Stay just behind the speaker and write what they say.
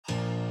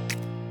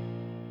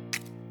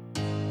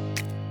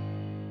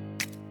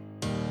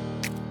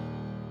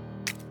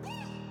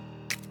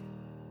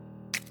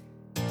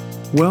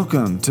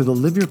Welcome to the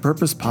Live Your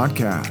Purpose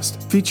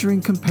podcast,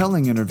 featuring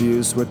compelling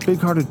interviews with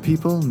big-hearted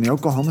people in the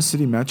Oklahoma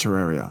City metro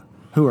area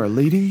who are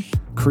leading,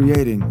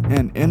 creating,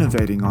 and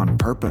innovating on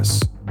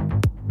purpose.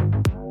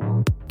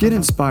 Get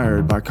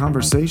inspired by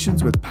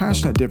conversations with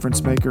passionate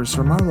difference makers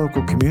from our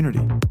local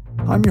community.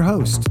 I'm your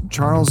host,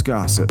 Charles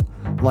Gossett,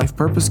 life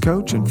purpose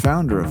coach and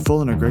founder of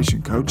Full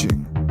Integration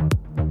Coaching.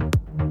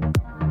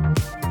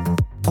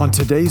 On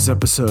today's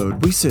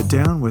episode, we sit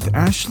down with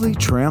Ashley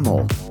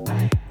Trammell,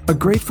 a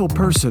grateful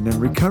person in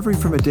recovery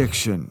from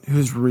addiction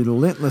who's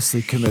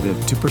relentlessly committed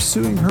to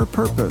pursuing her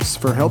purpose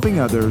for helping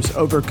others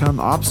overcome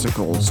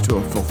obstacles to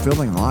a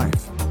fulfilling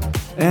life.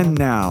 And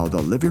now,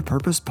 the Live Your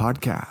Purpose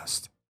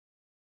podcast.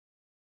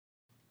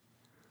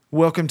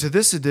 Welcome to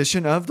this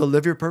edition of the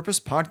Live Your Purpose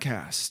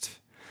podcast.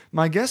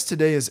 My guest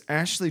today is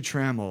Ashley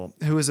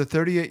Trammell, who is a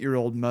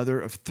 38-year-old mother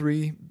of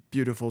 3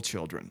 beautiful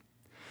children.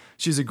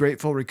 She's a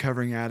grateful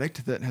recovering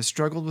addict that has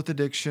struggled with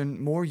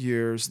addiction more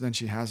years than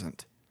she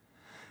hasn't.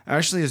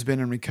 Ashley has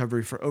been in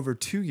recovery for over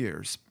 2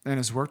 years and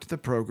has worked the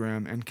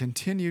program and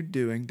continued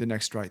doing the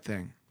next right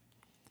thing.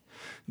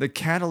 The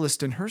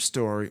catalyst in her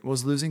story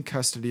was losing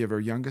custody of her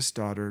youngest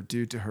daughter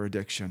due to her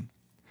addiction.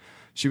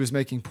 She was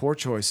making poor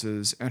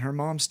choices, and her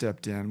mom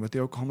stepped in with the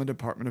Oklahoma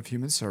Department of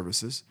Human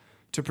Services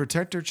to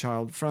protect her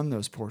child from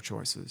those poor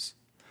choices.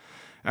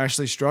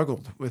 Ashley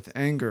struggled with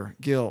anger,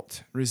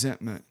 guilt,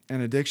 resentment,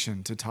 and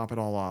addiction to top it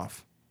all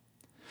off.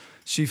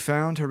 She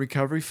found her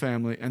recovery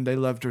family, and they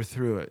loved her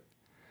through it.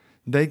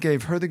 They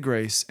gave her the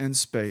grace and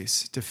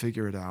space to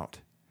figure it out.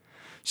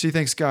 She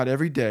thanks God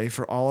every day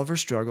for all of her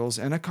struggles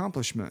and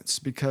accomplishments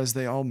because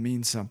they all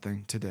mean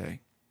something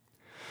today.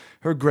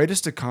 Her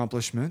greatest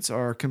accomplishments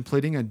are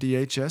completing a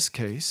DHS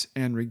case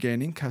and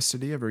regaining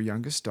custody of her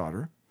youngest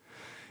daughter,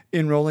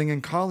 enrolling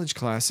in college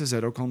classes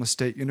at Oklahoma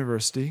State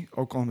University,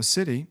 Oklahoma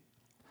City,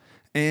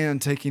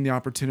 and taking the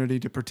opportunity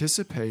to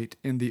participate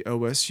in the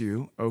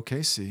OSU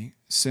OKC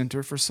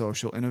Center for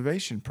Social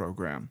Innovation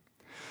program.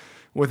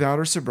 Without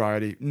her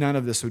sobriety, none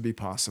of this would be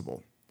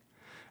possible.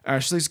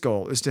 Ashley's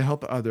goal is to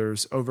help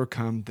others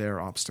overcome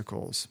their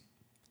obstacles.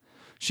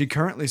 She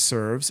currently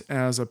serves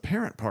as a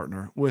parent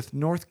partner with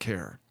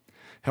NorthCare,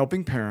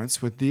 helping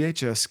parents with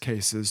DHS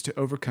cases to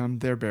overcome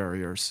their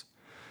barriers.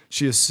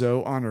 She is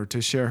so honored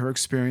to share her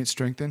experience,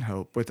 strength, and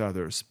hope with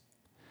others.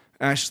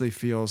 Ashley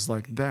feels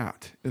like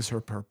that is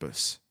her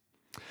purpose.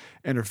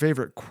 And her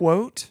favorite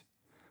quote,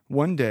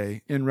 "One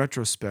day, in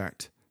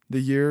retrospect, the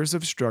years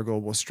of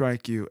struggle will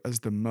strike you as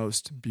the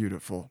most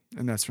beautiful."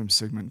 And that's from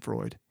Sigmund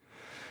Freud.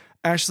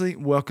 Ashley,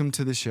 welcome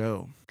to the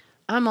show.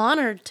 I'm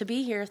honored to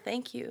be here.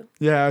 Thank you.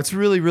 Yeah, it's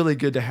really, really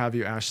good to have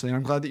you, Ashley. And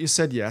I'm glad that you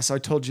said yes. I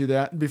told you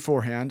that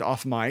beforehand,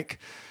 off mic.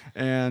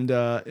 And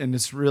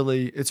it's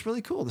really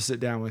cool to sit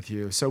down with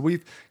you. So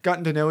we've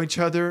gotten to know each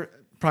other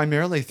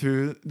primarily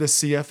through the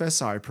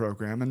CFSI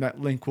program, and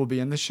that link will be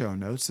in the show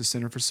notes, the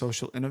Center for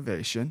Social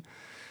Innovation.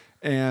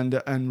 And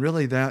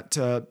really that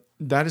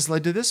has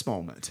led to this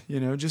moment.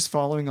 Just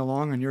following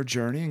along on your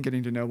journey and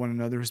getting to know one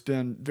another has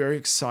been very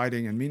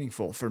exciting and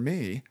meaningful for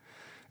me.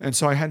 And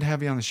so I had to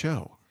have you on the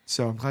show.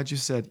 So I'm glad you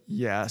said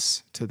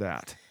yes to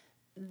that.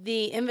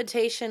 The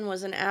invitation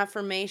was an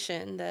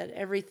affirmation that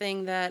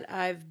everything that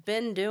I've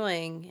been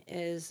doing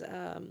is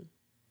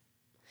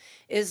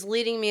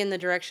leading me in the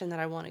direction that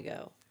I want to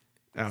go.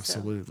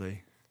 Absolutely.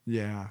 So.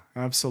 Yeah,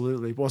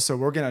 absolutely. Well, so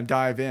we're going to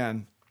dive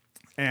in.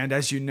 And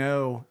as you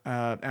know,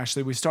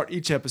 Ashley, we start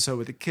each episode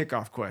with a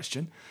kickoff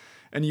question.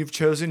 And you've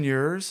chosen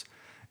yours,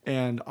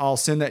 and I'll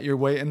send that your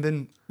way. And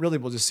then really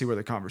we'll just see where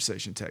the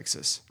conversation takes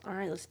us. All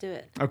right, let's do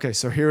it. Okay,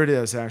 so here it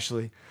is,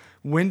 Ashley.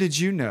 When did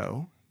you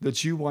know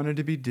that you wanted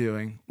to be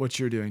doing what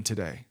you're doing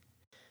today?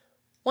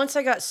 Once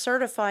I got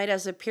certified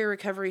as a peer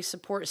recovery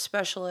support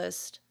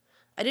specialist,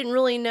 I didn't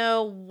really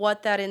know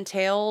what that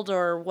entailed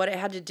or what it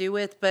had to do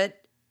with, but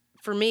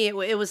for me,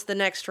 it was the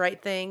next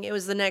right thing. It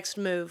was the next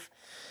move.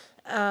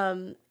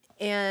 And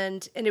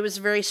it was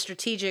a very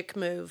strategic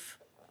move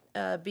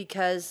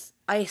because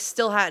I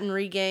still hadn't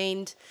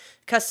regained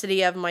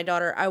custody of my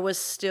daughter. I was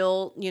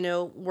still,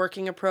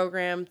 working a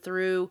program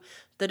through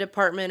the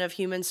Department of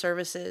Human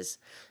Services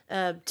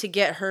to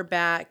get her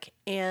back.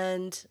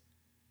 And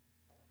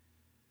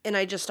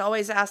I just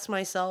always asked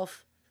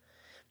myself,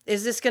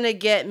 is this going to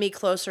get me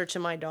closer to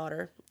my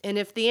daughter? And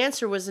if the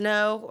answer was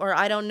no, or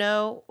I don't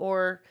know,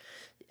 or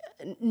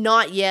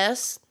not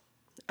yes,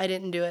 I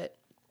didn't do it.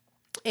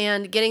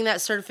 And getting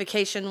that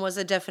certification was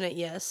a definite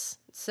yes.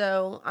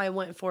 So I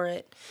went for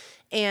it.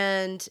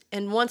 And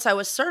once I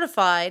was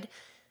certified,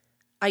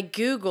 I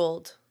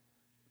Googled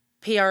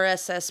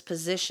PRSS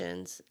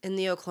positions in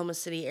the Oklahoma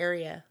City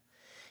area.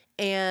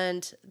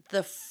 And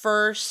the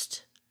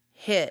first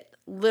hit,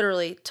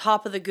 literally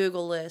top of the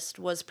Google list,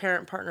 was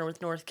parent partner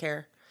with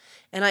NorthCare.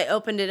 And I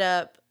opened it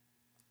up,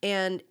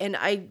 and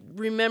I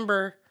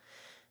remember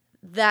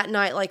that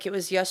night like it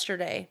was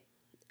yesterday,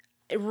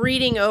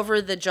 reading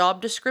over the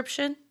job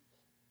description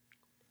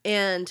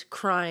and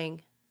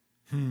crying.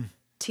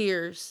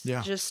 Tears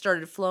just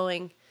started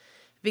flowing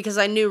because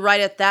I knew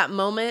right at that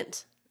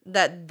moment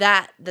that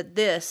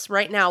this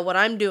right now, what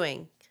I'm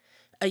doing,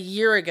 a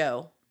year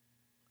ago,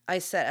 I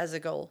set as a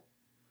goal,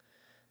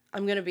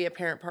 I'm going to be a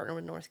parent partner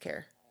with North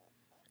Care.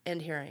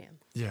 And here I am.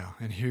 Yeah,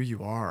 and here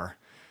you are.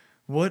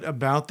 What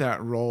about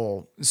that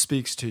role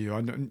speaks to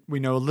you? We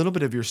know a little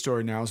bit of your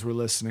story now as we're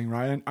listening,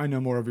 right? I know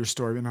more of your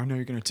story, and I know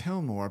you're going to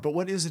tell more. But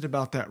what is it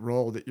about that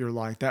role that you're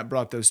like that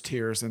brought those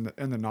tears and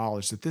the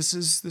knowledge that this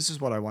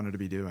is what I wanted to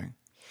be doing?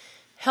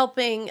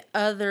 Helping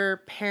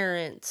other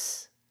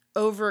parents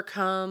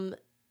overcome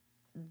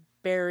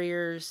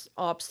barriers,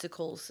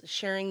 obstacles,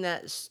 sharing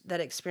that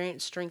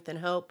experience, strength, and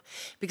hope.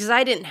 Because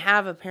I didn't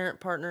have a parent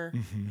partner.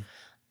 Mm-hmm.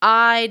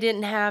 I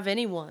didn't have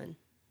anyone.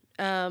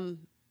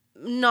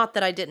 Not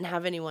that I didn't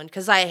have anyone,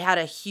 because I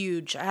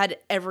had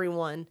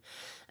everyone.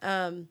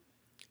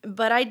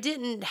 But I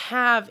didn't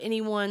have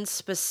anyone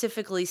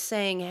specifically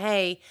saying,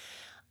 hey,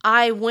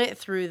 I went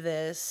through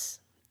this.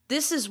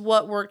 This is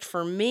what worked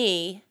for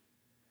me.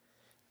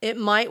 It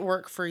might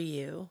work for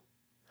you.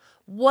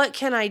 What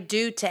can I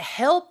do to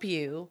help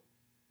you?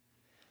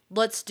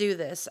 Let's do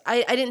this.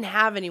 I didn't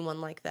have anyone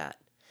like that.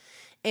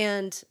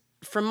 And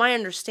from my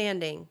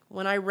understanding,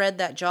 when I read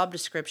that job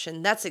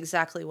description, that's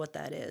exactly what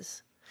that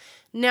is.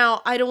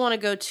 Now, I don't want to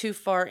go too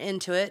far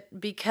into it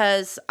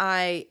because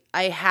I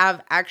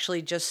have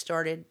actually just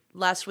started.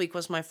 Last week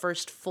was my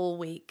first full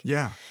week.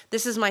 Yeah.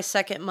 This is my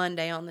second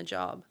Monday on the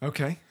job.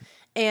 Okay.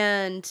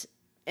 And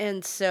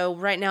so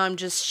right now I'm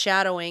just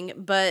shadowing,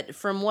 but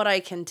from what I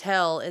can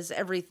tell is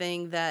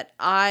everything that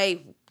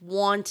I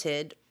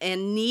wanted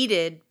and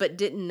needed but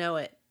didn't know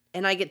it.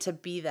 And I get to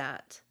be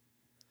that.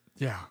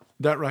 Yeah.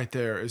 That right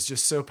there is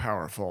just so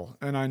powerful.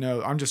 And I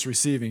know I'm just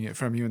receiving it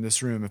from you in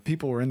this room. If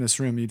people were in this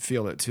room, you'd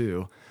feel it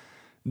too.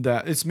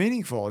 That it's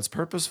meaningful, it's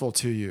purposeful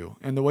to you.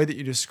 And the way that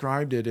you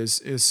described it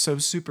is so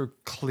super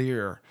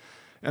clear.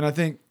 And I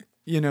think,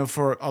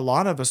 for a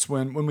lot of us,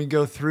 when we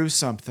go through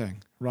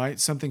something, right,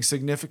 something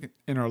significant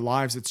in our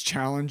lives, it's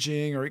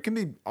challenging, or it can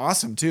be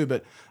awesome too,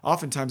 but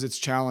oftentimes it's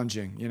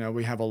challenging.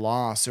 We have a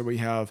loss, or we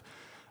have,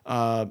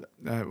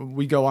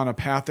 we go on a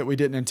path that we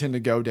didn't intend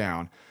to go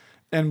down.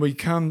 And we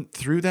come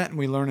through that and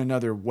we learn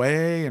another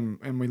way,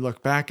 and we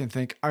look back and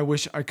think, I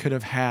wish I could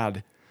have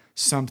had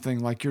something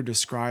like you're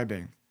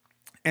describing.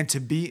 And to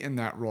be in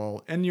that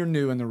role, and you're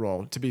new in the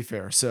role, to be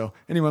fair. So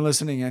anyone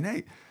listening in,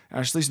 hey,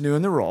 Ashley's new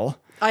in the role.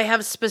 I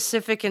have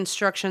specific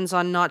instructions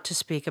on not to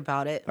speak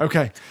about it.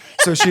 Okay.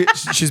 So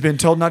she's been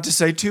told not to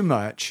say too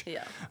much.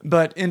 Yeah.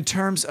 But in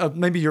terms of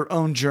maybe your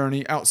own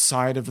journey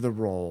outside of the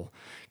role,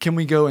 can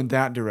we go in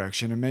that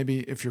direction? And maybe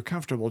if you're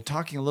comfortable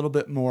talking a little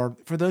bit more,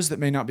 for those that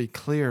may not be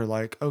clear,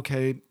 like,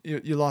 okay,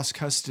 you lost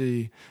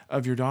custody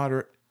of your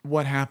daughter.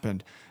 What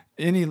happened?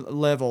 Any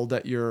level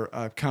that you're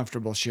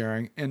comfortable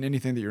sharing, and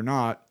anything that you're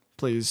not,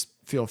 please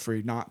feel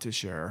free not to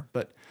share.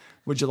 But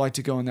would you like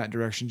to go in that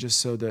direction just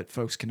so that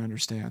folks can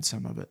understand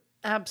some of it?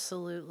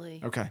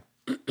 Absolutely. Okay.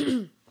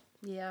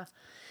 Yeah.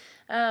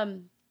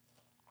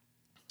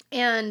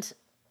 And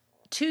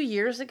 2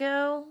 years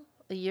ago,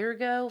 a year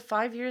ago,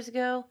 5 years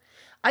ago,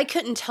 I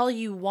couldn't tell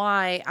you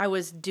why I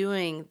was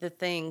doing the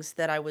things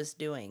that I was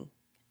doing.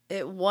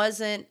 It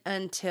wasn't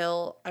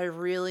until I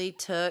really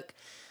took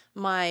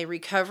my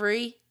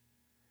recovery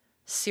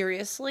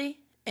seriously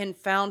and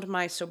found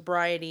my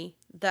sobriety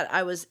that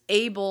I was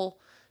able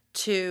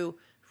to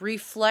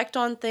reflect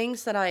on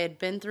things that I had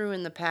been through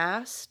in the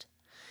past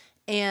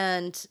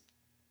and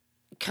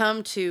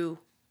come to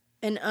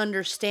an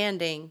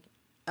understanding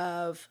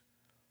of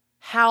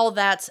how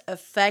that's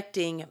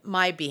affecting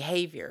my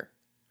behavior.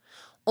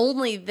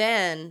 Only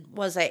then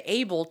was I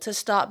able to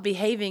stop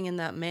behaving in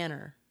that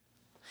manner.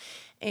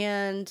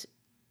 And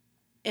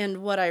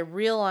what I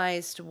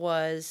realized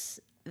was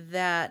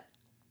that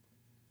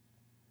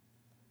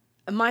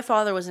my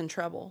father was in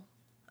trouble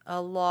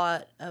a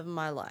lot of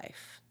my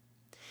life.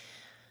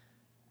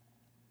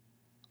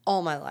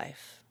 All my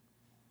life.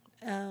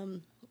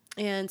 And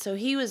so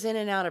he was in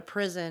and out of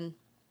prison.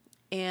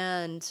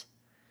 And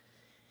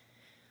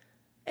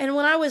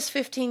when I was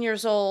 15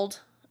 years old,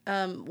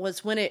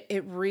 was when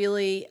it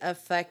really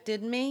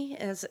affected me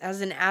as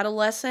an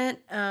adolescent.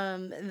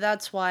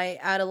 That's why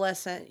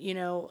adolescent,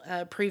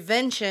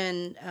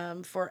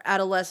 prevention for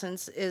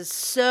adolescents is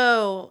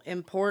so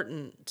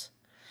important.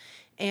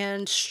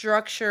 And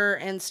structure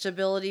and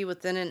stability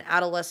within an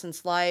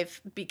adolescent's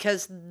life,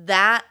 because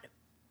that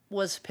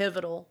was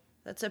pivotal.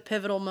 That's a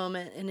pivotal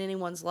moment in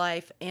anyone's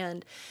life.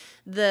 And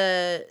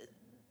the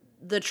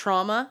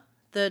trauma,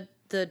 the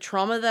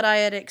trauma that I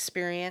had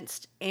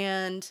experienced,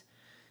 and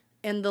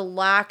the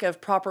lack of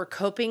proper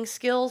coping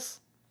skills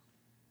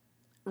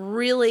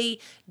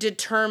really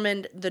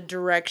determined the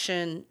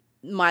direction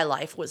my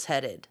life was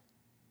headed.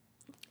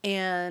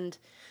 And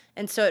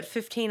so at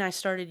 15, I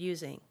started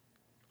using.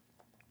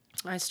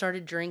 I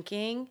started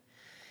drinking,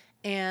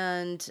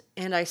 and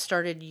I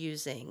started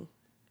using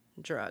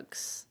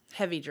drugs,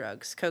 heavy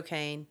drugs,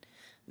 cocaine,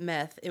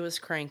 meth. It was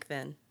crank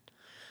then.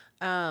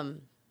 And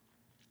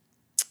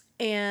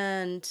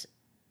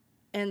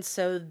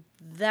so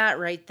that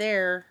right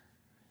there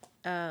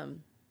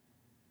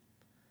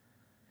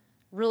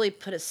really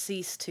put a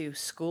cease to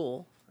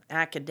school,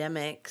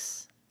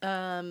 academics,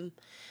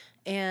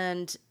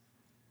 And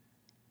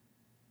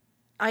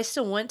I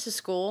still went to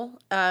school.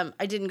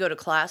 I didn't go to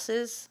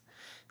classes.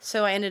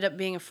 So I ended up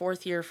being a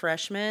fourth year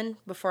freshman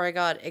before I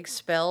got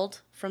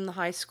expelled from the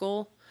high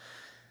school.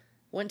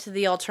 Went to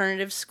the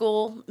alternative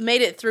school,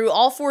 made it through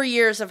all 4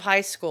 years of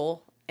high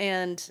school,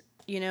 and,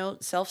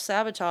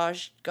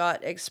 self-sabotage,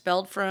 got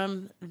expelled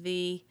from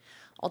the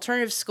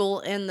alternative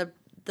school, and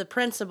the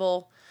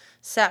principal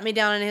sat me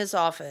down in his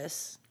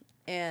office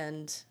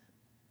and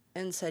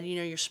said,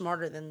 you're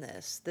smarter than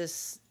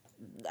this.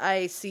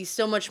 I see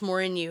so much more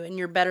in you, and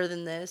you're better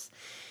than this.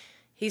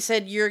 He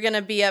said, you're going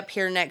to be up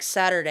here next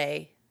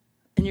Saturday,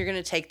 and you're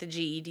going to take the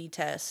GED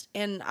test.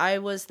 And I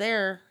was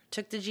there,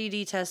 took the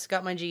GED test,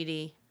 got my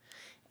GED.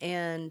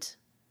 And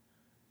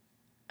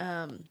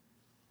then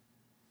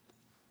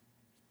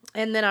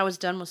I was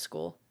done with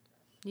school,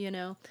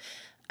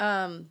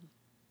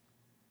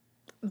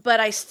 but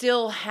I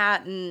still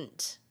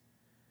hadn't,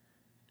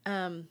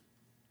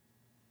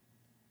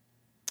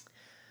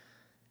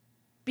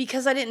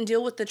 because I didn't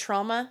deal with the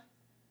trauma.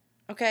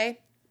 Okay.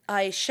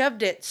 I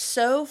shoved it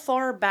so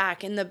far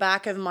back in the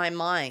back of my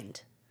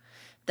mind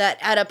that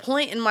at a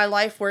point in my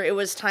life where it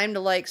was time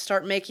to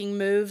start making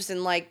moves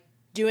and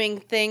doing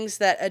things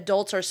that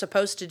adults are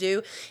supposed to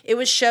do, it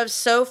was shoved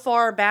so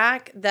far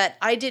back that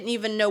I didn't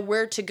even know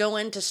where to go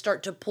in to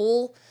start to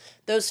pull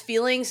those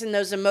feelings and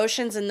those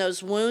emotions and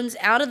those wounds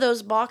out of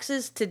those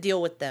boxes to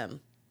deal with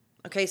them.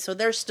 Okay, so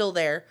they're still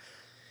there,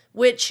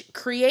 which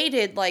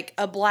created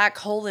a black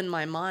hole in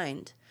my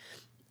mind.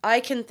 I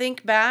can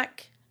think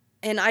back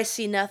and I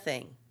see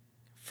nothing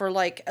for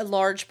a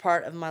large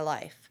part of my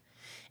life.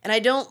 And I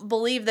don't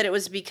believe that it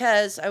was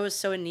because I was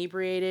so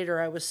inebriated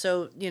or I was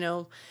so,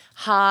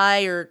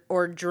 high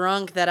or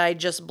drunk that I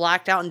just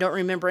blacked out and don't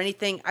remember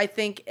anything. I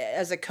think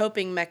as a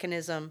coping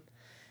mechanism,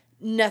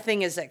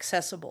 nothing is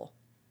accessible.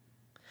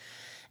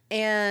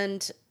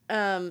 And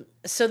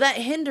so that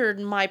hindered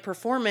my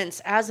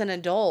performance as an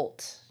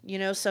adult,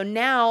 So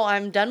now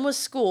I'm done with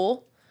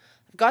school.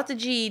 I've got the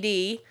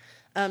GED.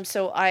 Can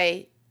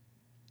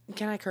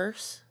I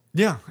curse?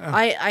 Yeah.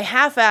 I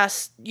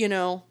half-assed,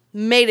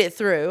 made it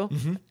through.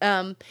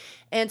 Mm-hmm.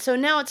 And so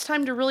now it's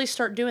time to really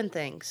start doing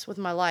things with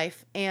my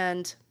life.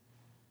 And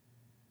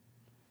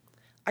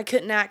I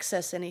couldn't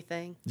access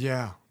anything.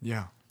 Yeah.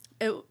 Yeah.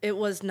 It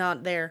was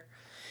not there.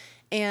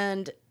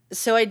 And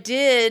so I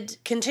did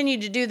continue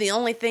to do the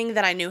only thing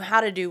that I knew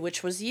how to do,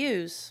 which was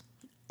use.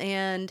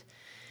 And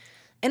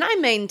I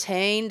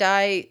maintained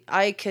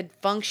I could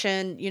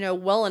function,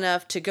 well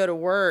enough to go to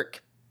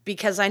work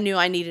because I knew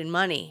I needed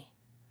money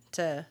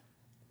to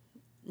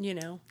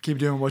keep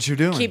doing what you're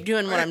doing. Keep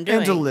doing what I'm doing.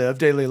 And to live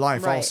daily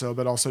life Right. also,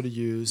 but also to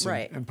use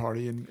Right. and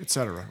party and et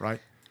cetera, right?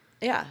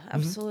 Yeah,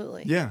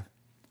 absolutely. Yeah.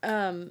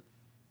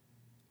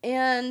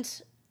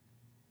 And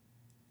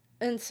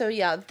so,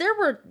 yeah, there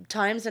were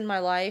times in my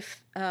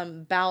life,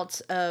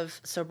 bouts of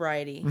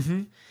sobriety,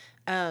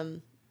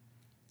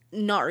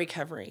 not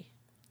recovery.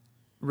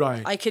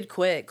 Right. I could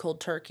quit cold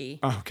turkey.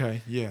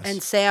 Okay, yes.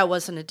 And say I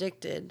wasn't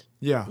addicted.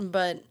 Yeah.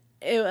 But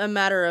a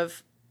matter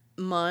of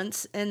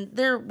months, and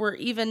there were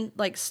even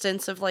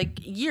stints of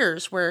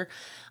years where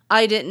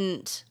I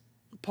didn't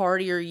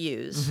party or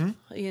use,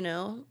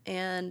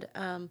 and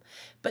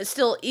but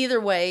still,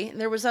 either way,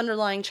 there was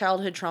underlying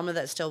childhood trauma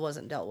that still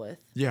wasn't dealt with.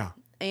 Yeah.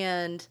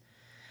 And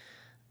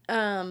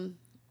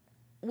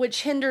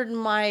which hindered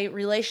my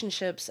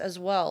relationships as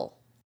well.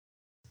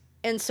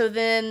 And so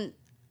then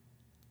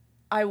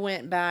I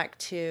went back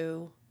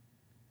to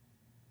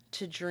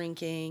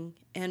drinking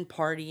and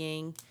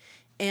partying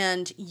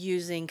and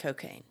using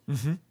cocaine.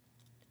 Mm-hmm.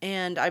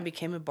 And I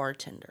became a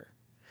bartender,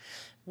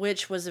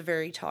 which was a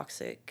very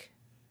toxic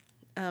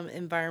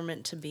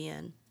environment to be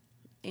in.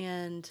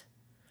 And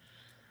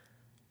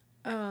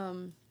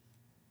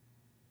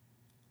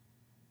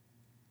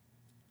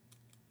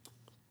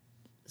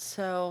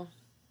so,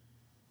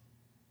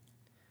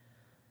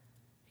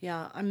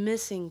 yeah, I'm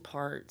missing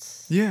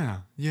parts Yeah.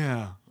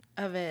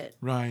 of it.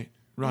 Right.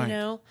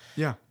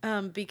 Yeah.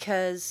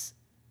 Because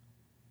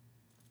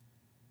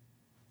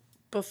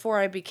before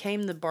I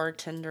became the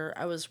bartender,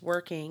 I was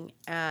working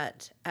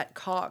at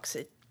Cox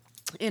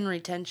in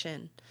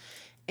retention,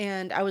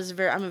 and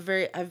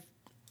I've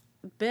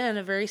been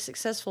a very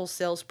successful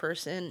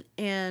salesperson,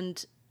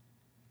 and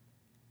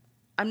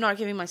I'm not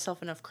giving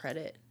myself enough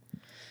credit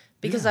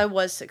because I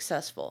was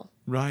successful.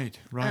 Right.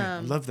 I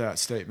love that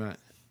statement.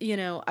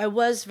 I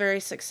was very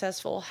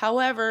successful.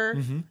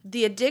 However,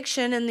 the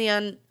addiction and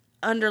the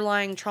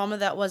underlying trauma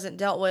that wasn't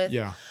dealt with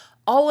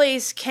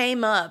always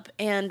came up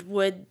and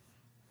would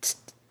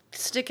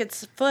stick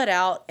its foot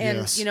out. And,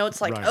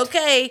 it's like,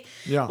 okay,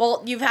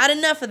 well, you've had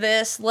enough of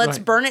this. Let's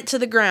burn it to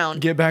the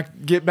ground. Get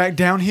back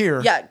down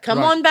here. Yeah, come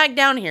on back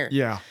down here.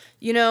 Yeah.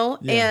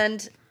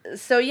 And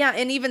so,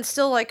 and even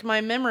still,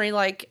 my memory,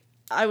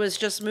 I was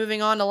just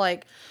moving on to,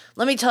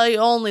 let me tell you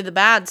only the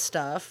bad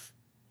stuff.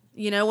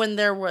 When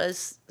there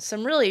was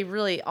some really,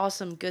 really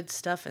awesome, good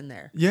stuff in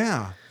there.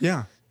 Yeah.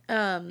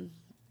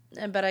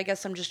 But I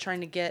guess I'm just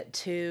trying to get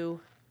to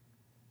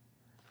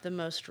the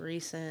most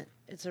recent.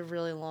 It's a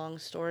really long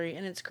story,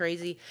 and it's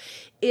crazy.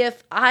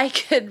 If I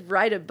could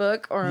write a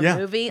book or a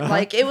movie,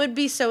 like, it would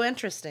be so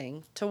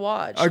interesting to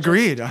watch.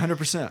 Agreed,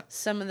 100%.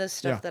 Some of the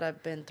stuff that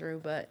I've been through,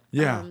 but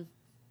Yeah.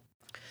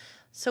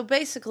 So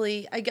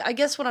basically, I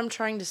guess what I'm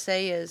trying to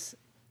say is,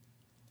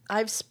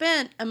 I've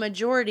spent a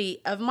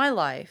majority of my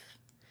life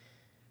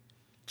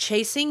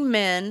chasing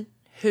men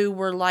who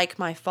were like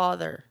my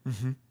father,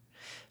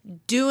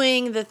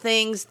 doing the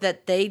things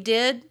that they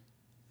did,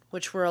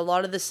 which were a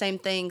lot of the same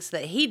things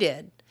that he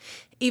did,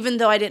 even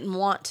though I didn't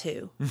want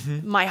to.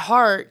 My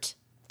heart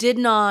did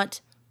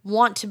not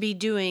want to be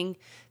doing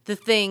the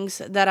things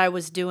that I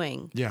was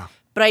doing. Yeah.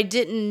 But I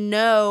didn't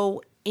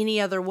know any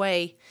other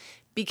way,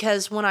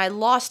 because when I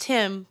lost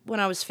him when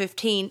I was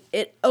 15,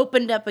 it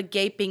opened up a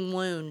gaping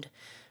wound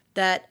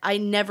that I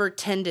never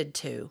tended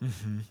to.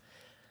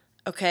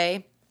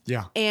 Okay?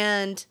 Yeah.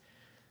 And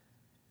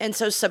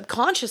so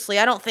subconsciously,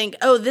 I don't think,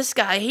 oh, this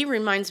guy, he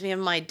reminds me of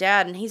my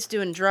dad and he's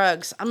doing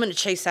drugs. I'm going to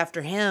chase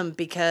after him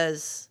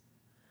because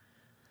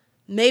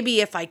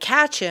maybe if I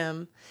catch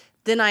him,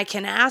 then I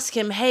can ask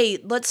him, hey,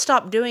 let's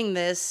stop doing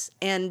this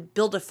and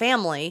build a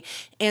family.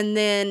 And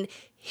then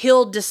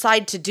he'll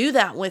decide to do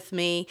that with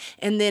me.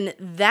 And then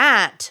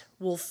that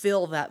will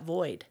fill that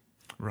void.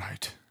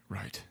 Right.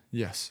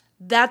 Yes.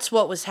 That's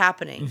what was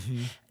happening.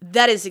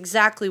 That is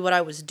exactly what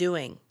I was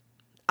doing.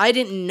 I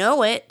didn't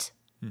know it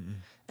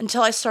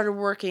until I started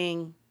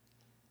working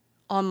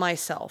on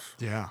myself.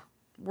 Yeah.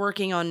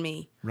 Working on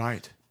me.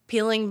 Right.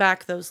 Peeling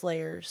back those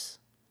layers.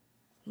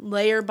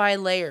 Layer by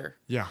layer.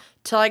 Yeah.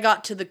 Till I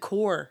got to the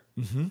core.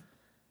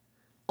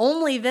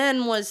 Only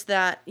then was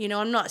that,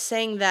 I'm not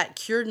saying that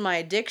cured my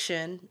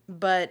addiction,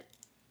 but,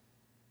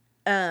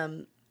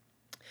 it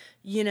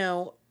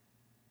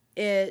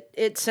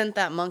sent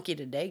that monkey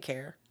to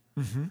daycare.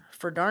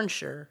 For darn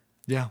sure.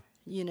 Yeah.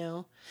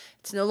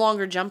 It's no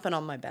longer jumping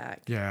on my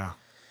back. Yeah.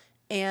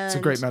 And It's a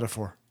great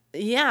metaphor.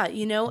 Yeah,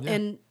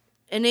 and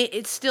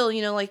it's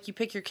still, like you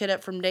pick your kid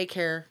up from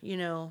daycare,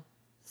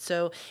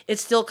 so it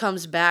still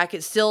comes back.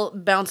 It still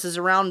bounces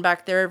around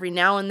back there every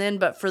now and then,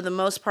 but for the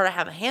most part, I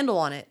have a handle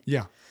on it.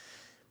 Yeah.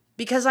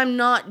 Because I'm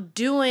not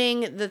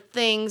doing the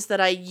things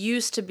that I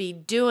used to be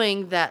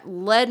doing that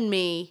led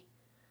me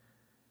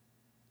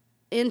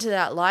into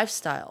that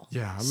lifestyle.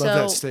 Yeah, I love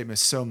that statement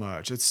so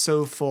much. It's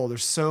so full.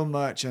 There's so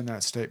much in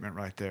that statement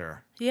right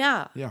there.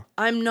 Yeah. Yeah.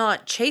 I'm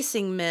not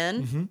chasing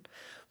men.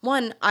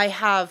 One, I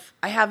have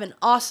an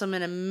awesome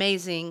and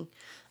amazing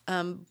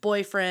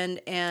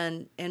boyfriend,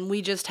 and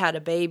we just had a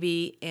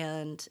baby,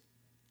 and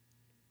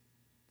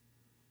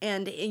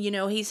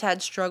he's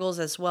had struggles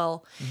as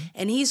well,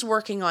 and he's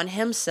working on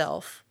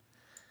himself,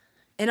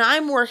 and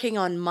I'm working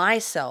on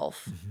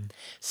myself.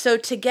 So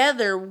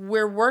together,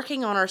 we're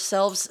working on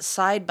ourselves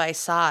side by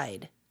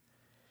side.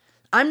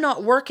 I'm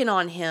not working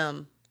on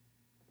him,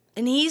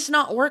 and he's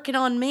not working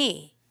on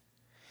me.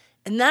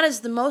 And that is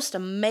the most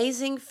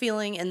amazing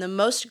feeling and the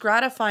most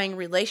gratifying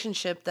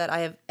relationship that I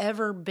have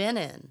ever been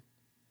in.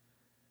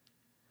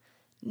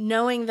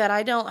 Knowing that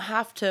I don't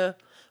have to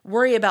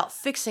worry about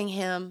fixing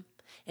him,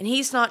 and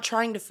he's not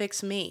trying to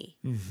fix me.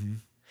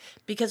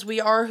 Because we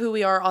are who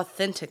we are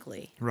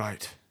authentically.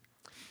 Right.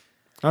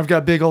 I've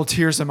got big old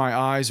tears in my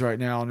eyes right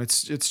now, and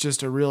it's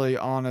just a really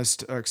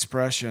honest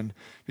expression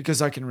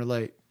because I can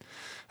relate.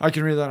 I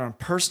can relate on a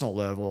personal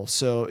level.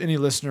 So any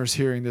listeners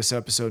hearing this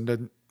episode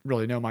doesn't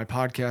really know my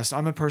podcast.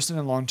 I'm a person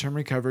in long-term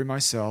recovery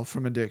myself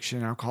from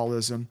addiction,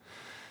 alcoholism,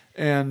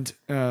 and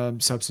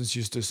substance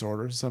use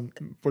disorder. Some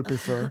would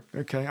prefer.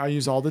 Okay, I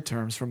use all the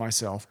terms for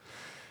myself.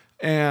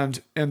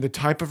 And the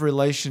type of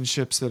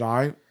relationships that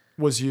I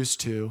was used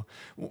to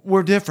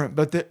were different,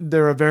 but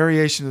they're a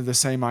variation of the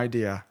same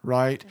idea,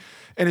 right?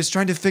 And it's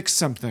trying to fix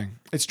something.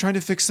 It's trying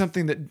to fix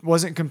something that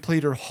wasn't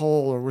complete or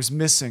whole or was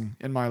missing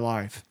in my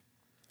life.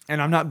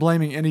 And I'm not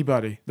blaming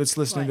anybody that's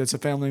listening that's a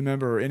family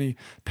member or any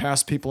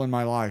past people in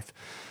my life.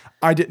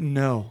 I didn't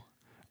know.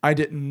 I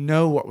didn't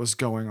know what was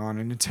going on.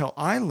 And until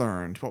I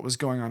learned what was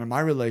going on in my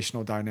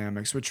relational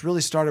dynamics, which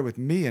really started with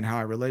me and how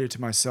I related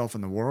to myself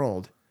and the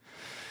world,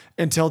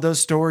 until those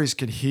stories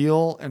could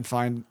heal and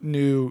find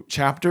new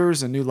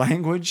chapters and new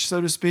language,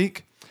 so to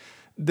speak,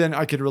 then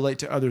I could relate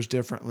to others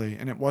differently.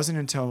 And it wasn't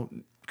until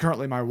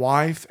currently my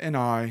wife and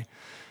I,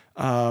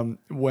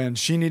 when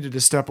she needed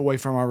to step away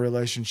from our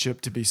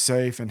relationship to be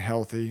safe and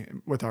healthy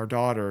with our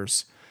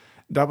daughters,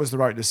 that was the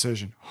right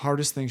decision.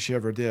 Hardest thing she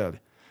ever did.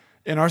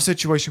 In our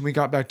situation, we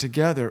got back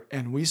together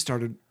and we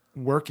started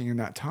working in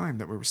that time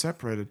that we were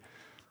separated,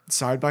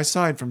 side by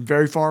side from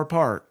very far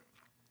apart,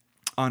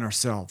 on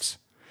ourselves.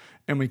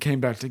 And we came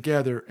back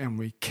together and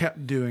we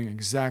kept doing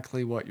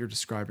exactly what you're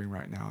describing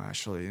right now,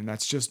 Ashley. And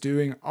that's just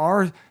doing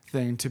our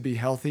thing to be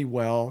healthy,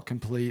 well,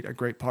 complete, a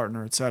great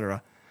partner,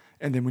 etc.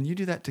 And then when you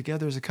do that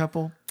together as a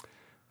couple,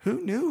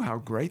 who knew how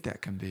great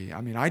that can be?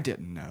 I mean, I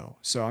didn't know.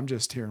 So I'm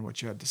just hearing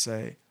what you had to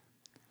say.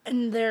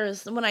 And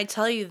when I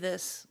tell you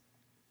this,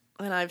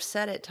 and I've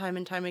said it time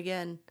and time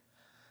again,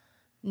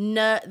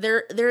 no,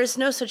 there is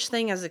no such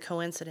thing as a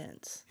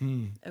coincidence.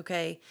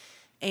 Okay?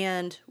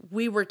 And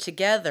we were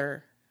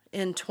together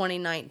in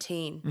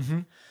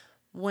 2019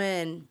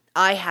 when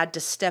I had to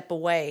step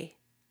away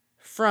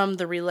from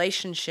the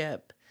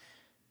relationship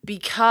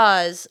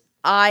because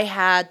I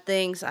had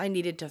things I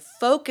needed to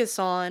focus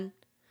on,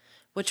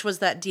 which was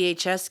that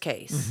DHS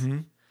case.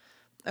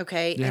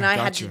 Okay. Yeah, and I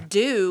had gotcha. to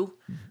do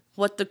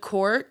what the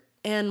court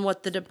and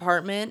what the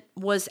department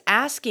was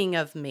asking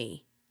of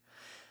me.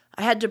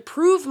 I had to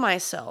prove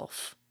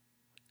myself.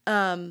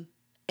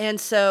 And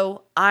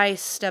so I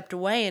stepped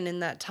away, and in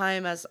that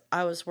time, as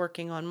I was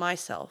working on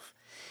myself,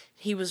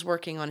 he was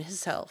working on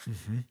himself.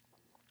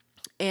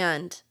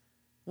 And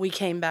we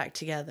came back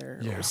together.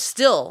 Yeah.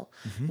 Still,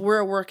 we're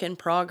a work in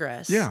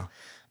progress. Yeah.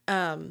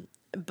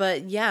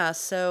 But yeah,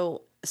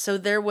 so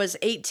there was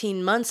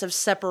 18 months of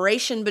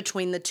separation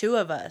between the two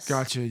of us,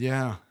 Gotcha.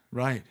 Yeah.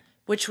 Right.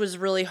 which was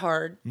really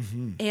hard.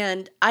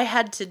 And I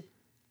had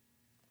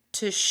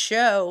to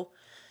show,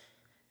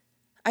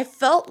 I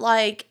felt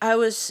like I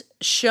was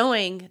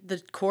showing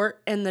the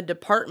court and the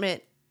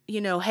department,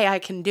 hey, I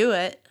can do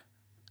it.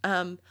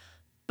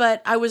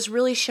 But I was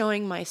really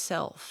showing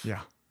myself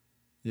Yeah.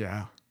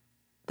 Yeah.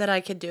 that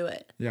I could do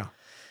it. Yeah.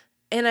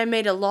 And I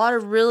made a lot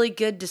of really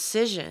good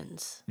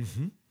decisions.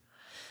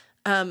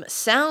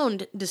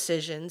 Sound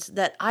decisions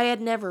that I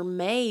had never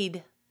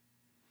made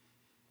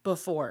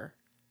before.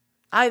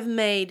 I've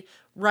made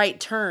right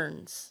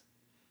turns,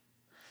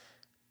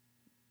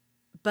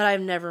 but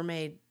I've never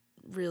made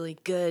really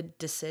good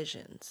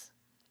decisions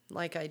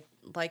like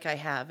I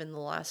have in the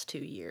last 2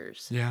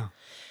 years. Yeah.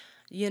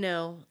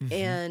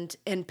 And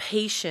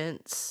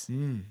patience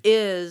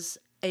is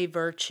a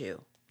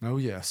virtue. Oh,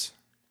 yes.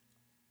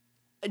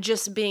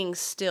 Just being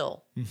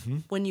still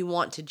when you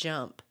want to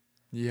jump.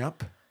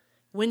 Yep.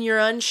 When you're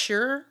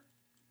unsure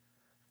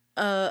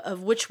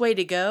of which way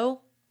to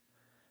go,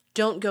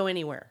 don't go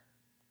anywhere.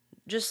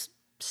 Just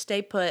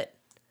stay put.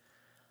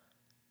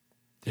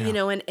 Yeah.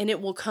 And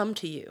it will come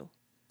to you.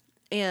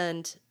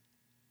 And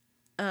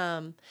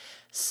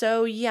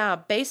so yeah,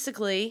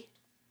 basically,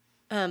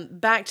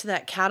 back to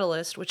that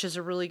catalyst, which is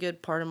a really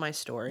good part of my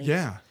story.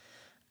 Yeah.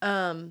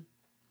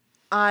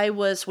 I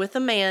was with a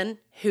man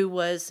who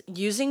was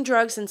using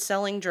drugs and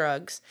selling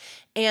drugs,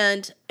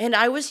 and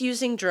I was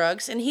using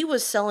drugs and he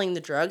was selling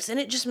the drugs, and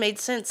it just made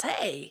sense.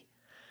 Hey,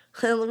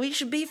 we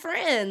should be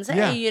friends.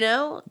 Hey,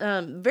 Yeah.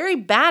 Very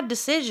bad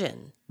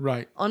decision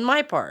Right. on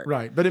my part.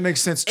 Right. But it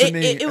makes sense to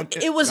me.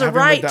 It was a having lived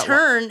right that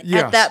turn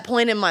Yes. at that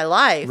point in my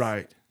life.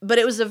 Right. But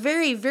it was a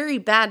very, very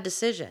bad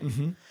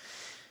decision.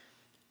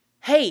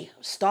 Hey,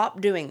 stop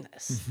doing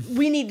this.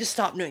 We need to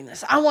stop doing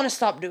this. I want to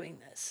stop doing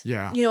this.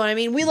 Yeah. You know what I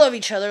mean? We love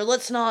each other.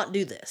 Let's not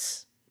do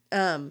this.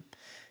 And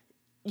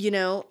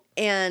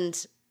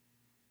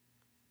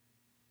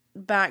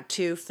back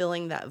to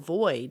filling that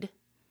void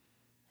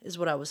is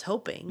what I was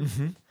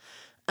hoping,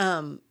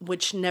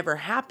 which never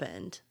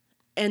happened.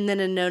 And then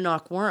a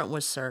no-knock warrant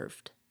was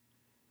served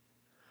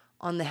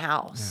on the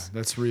house. Yeah,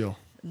 that's real.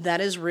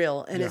 That is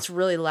real, and Yeah. it's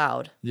really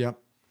loud, Yep.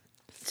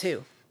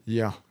 too.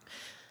 Yeah.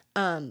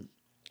 And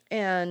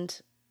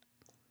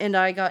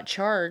I got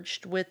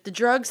charged with the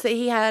drugs that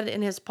he had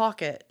in his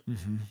pocket.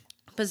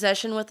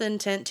 Possession with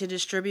intent to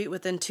distribute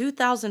within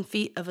 2,000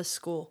 feet of a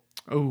school.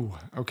 Oh,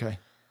 okay.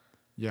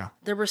 Yeah.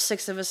 There were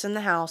 6 of us in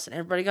the house, and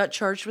everybody got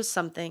charged with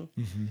something,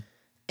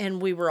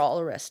 and we were all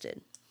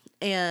arrested.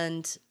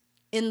 And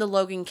in the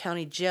Logan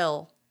County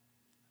Jail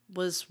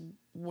was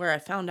where I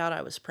found out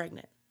I was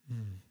pregnant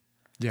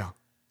Yeah.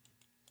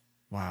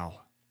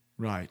 Wow.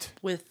 Right.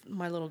 with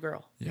my little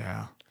girl.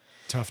 Yeah.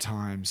 Tough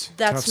times.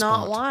 That's Tough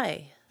not spot.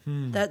 why.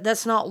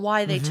 That's not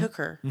why they took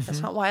her. That's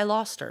not why I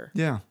lost her.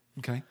 Yeah.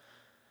 Okay.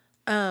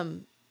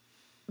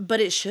 But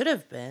it should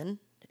have been.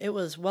 It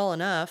was well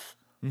enough.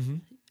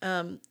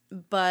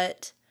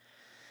 But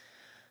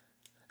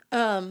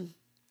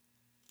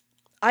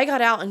I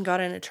got out and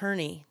got an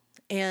attorney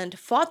and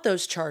fought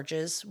those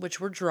charges, which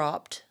were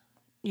dropped.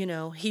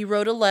 He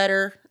wrote a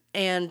letter,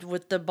 and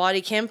with the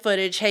body cam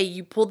footage, hey,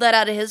 you pulled that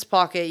out of his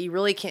pocket. You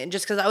really can't.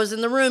 Just because I was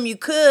in the room, you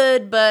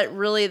could, but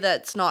really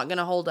that's not going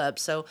to hold up.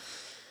 So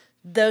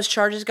those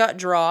charges got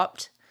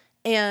dropped,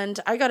 and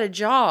I got a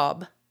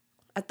job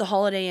at the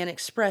Holiday Inn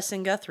Express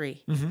in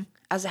Guthrie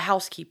as a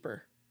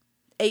housekeeper,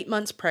 8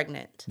 months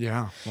pregnant.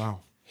 Yeah.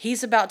 Wow.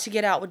 He's about to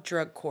get out with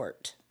drug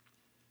court.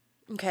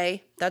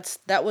 Okay,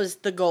 that was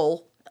the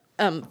goal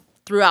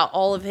throughout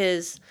all of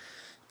his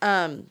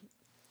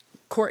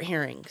court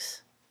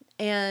hearings,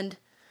 and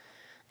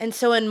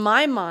so in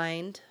my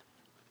mind,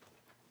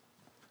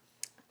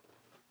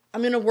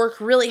 I'm gonna work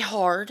really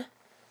hard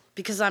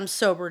because I'm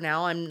sober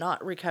now. I'm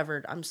not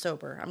recovered. I'm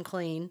sober. I'm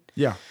clean.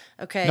 Yeah.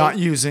 Okay. Not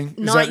using.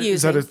 Not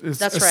Is that using. a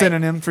That's right.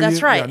 synonym for you?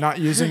 That's right. Yeah, not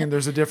using, and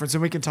there's a difference,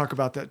 and we can talk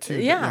about that too.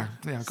 but Yeah.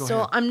 Yeah. Go so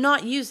ahead. I'm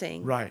not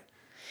using. Right.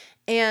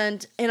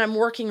 And I'm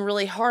working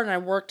really hard, and I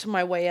worked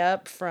my way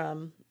up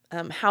from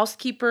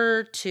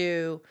housekeeper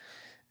to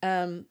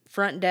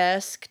front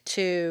desk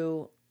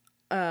to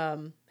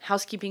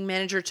housekeeping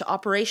manager to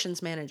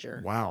operations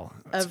manager Wow.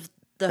 of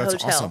the that's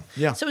hotel. awesome.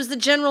 Yeah. So it was the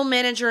general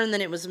manager, and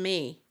then it was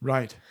me.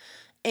 Right.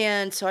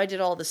 And so I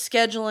did all the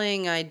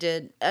scheduling. I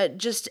did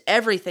just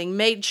everything,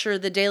 made sure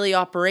the daily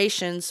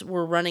operations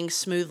were running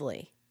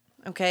smoothly.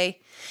 Okay.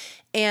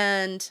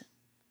 And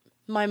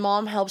my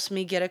mom helps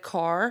me get a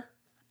car,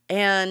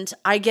 and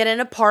I get an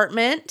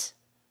apartment.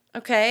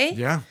 Okay.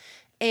 Yeah.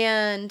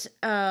 And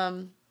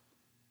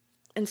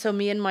so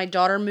me and my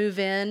daughter move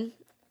in,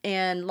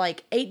 and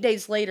like 8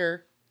 days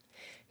later,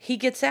 he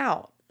gets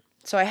out.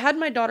 So I had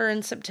my daughter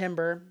in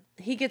September.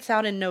 He gets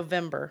out in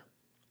November.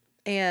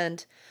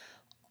 And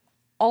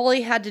all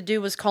he had to do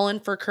was call in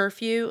for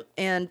curfew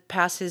and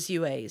pass his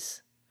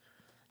UAs.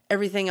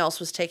 Everything else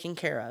was taken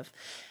care of.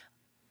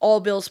 All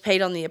bills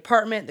paid on the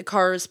apartment. The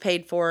car is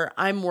paid for.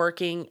 I'm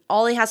working.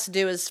 All he has to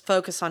do is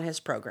focus on his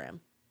program.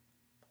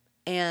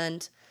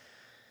 And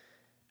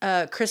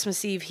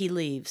Christmas Eve, he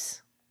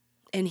leaves.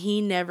 And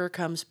he never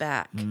comes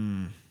back.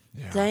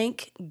 Yeah.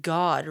 Thank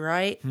God,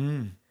 right?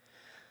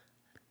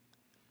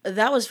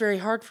 That was very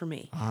hard for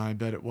me. I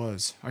bet it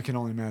was. I can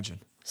only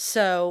imagine.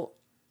 So,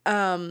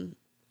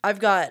 I've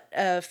got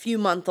a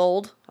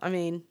few-month-old. I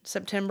mean,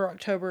 September,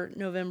 October,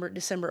 November,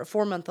 December, a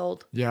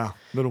 4-month-old. Yeah,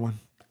 little one.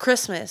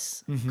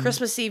 Christmas.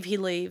 Christmas Eve, he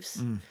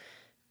leaves.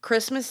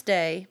 Christmas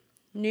Day,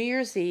 New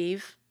Year's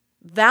Eve,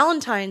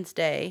 Valentine's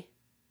Day,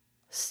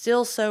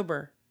 still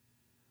sober.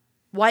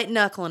 White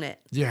knuckling it.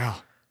 Yeah.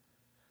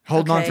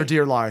 Holding on Okay. for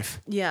dear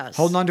life. Yes.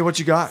 Holding on to what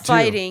you got, too.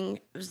 Fighting,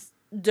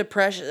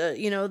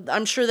 depression.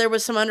 I'm sure there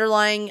was some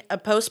underlying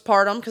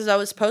postpartum, because I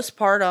was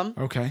postpartum.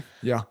 Okay.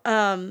 Yeah.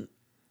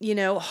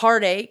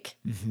 Heartache.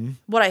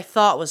 What I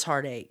thought was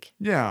heartache.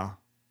 Yeah.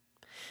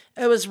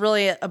 It was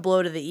really a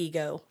blow to the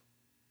ego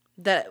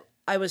that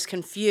I was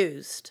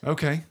confused.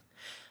 Okay.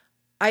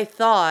 I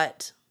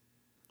thought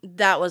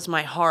that was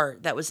my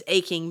heart that was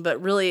aching, but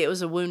really it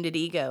was a wounded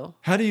ego.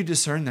 How do you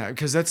discern that?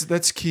 Because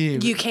that's key.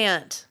 You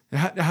can't.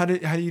 How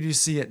do you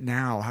see it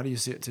now? How do you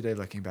see it today,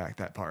 looking back,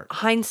 that part?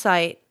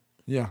 Hindsight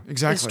Yeah, is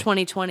exactly.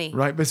 2020.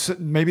 Right, but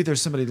maybe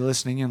there's somebody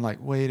listening in like,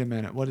 wait a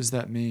minute, what does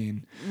that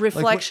mean?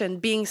 Reflection,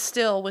 being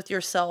still with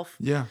yourself.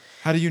 Yeah.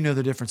 How do you know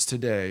the difference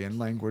today in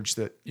language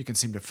that you can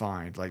seem to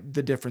find? Like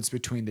the difference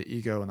between the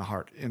ego and the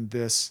heart in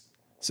this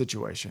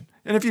situation.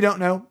 And if you don't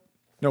know,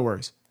 no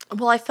worries.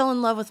 Well, I fell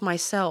in love with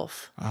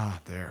myself. Ah,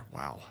 there.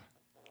 Wow.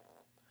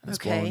 That's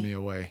Okay. blowing me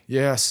away.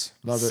 Yes.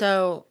 Love it.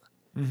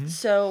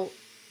 So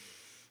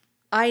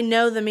I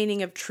know the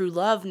meaning of true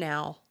love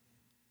now.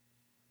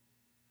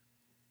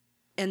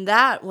 And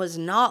that was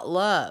not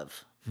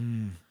love.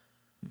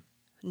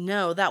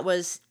 No, that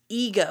was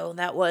ego.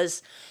 That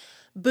was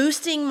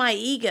boosting my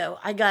ego.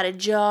 I got a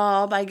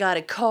job. I got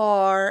a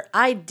car.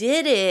 I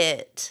did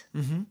it.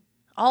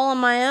 All on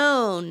my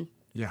own.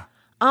 Yeah.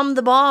 I'm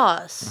the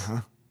boss.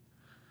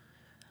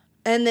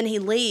 And then he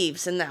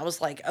leaves, and that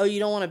was like, oh, you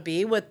don't want to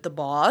be with the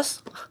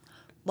boss?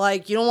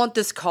 Like, you don't want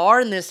this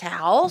car and this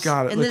house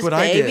Got it. and Look this what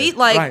I baby? did.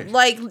 Like,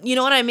 Right. you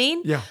know what I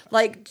mean? Yeah.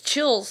 Like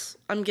chills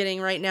I'm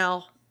getting right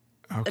now.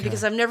 Okay.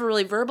 Because I've never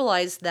really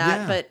verbalized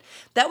that, Yeah. but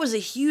that was a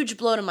huge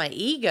blow to my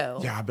ego.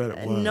 Yeah, I bet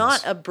it was.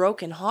 Not a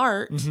broken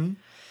heart,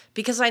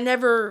 because I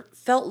never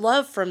felt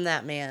love from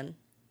that man.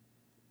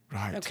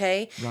 Right.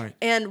 Okay? Right.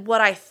 And what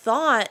I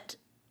thought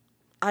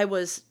I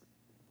was,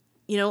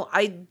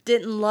 I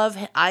didn't love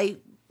him.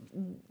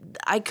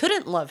 I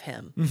couldn't love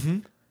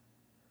him.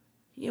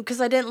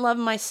 Because I didn't love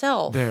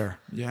myself. There.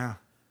 Yeah.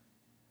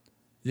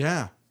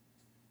 Yeah.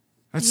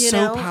 That's You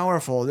so know?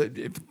 powerful.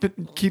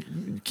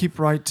 Keep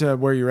right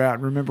where you're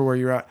at. Remember where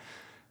you're at.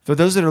 For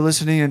those that are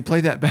listening, and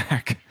play that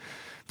back.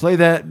 Play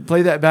that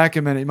back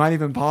a minute. You might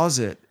even pause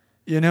it.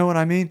 You know what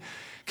I mean?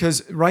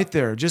 Because right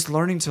there, just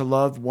learning to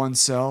love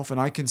oneself,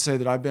 and I can say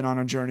that I've been on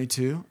a journey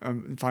too,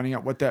 finding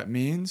out what that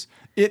means.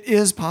 It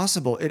is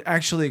possible. It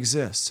actually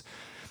exists.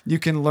 You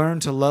can learn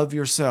to love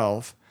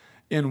yourself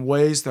in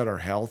ways that are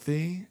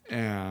healthy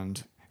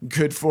and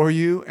good for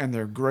you, and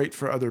they're great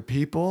for other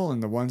people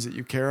and the ones that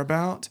you care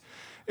about.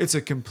 It's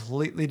a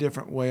completely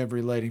different way of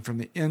relating from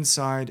the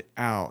inside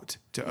out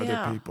to other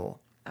Yeah.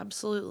 people.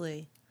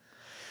 Absolutely.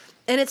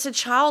 And it's a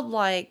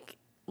childlike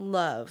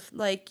love.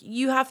 Like,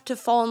 you have to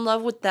fall in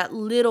love with that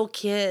little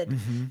kid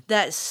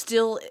that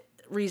still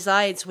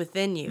resides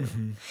within you.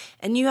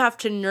 And you have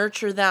to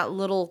nurture that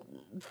little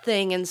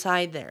thing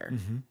inside there,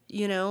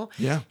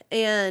 Yeah.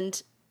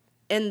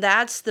 And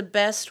that's the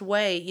best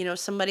way.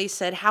 Somebody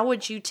said, how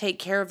would you take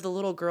care of the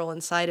little girl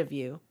inside of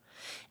you?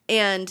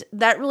 And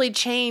that really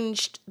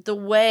changed the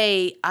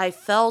way I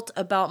felt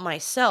about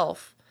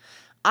myself.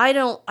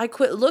 I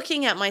quit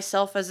looking at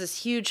myself as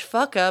this huge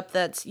fuck up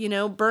that's,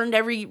 burned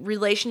every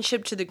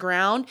relationship to the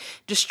ground,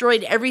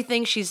 destroyed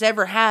everything she's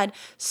ever had,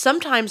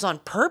 sometimes on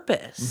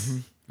purpose.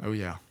 Oh,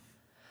 yeah.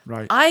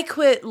 Right. I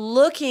quit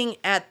looking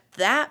at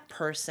that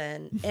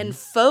person and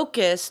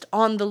focused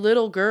on the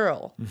little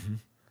girl.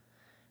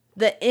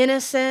 The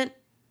innocent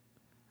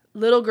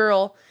little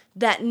girl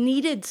that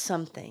needed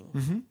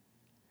something.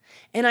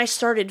 And I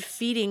started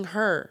feeding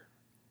her.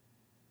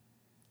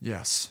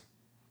 Yes.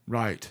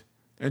 Right.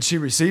 And she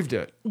received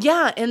it.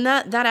 Yeah, and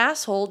that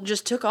asshole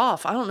just took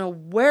off. I don't know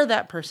where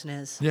that person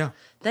is. Yeah.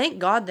 Thank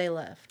God they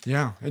left.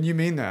 Yeah. And you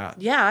mean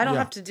that. Yeah, I don't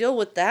have to deal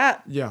with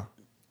that Yeah.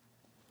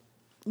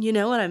 You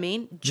know what I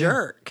mean?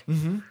 Jerk.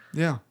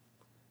 Yeah.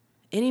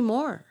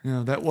 Anymore.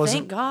 Yeah, that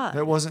wasn't Thank God.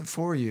 That wasn't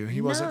for you. He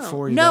wasn't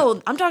for you.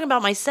 No, I'm talking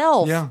about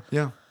myself. Yeah,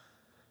 yeah.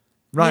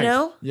 Right. You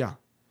know? Yeah.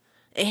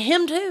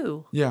 Him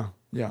too. Yeah.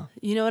 Yeah.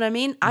 You know what I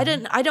mean? I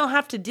don't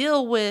have to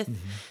deal with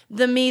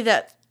the me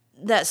that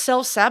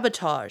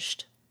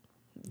self-sabotaged.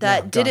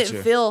 That didn't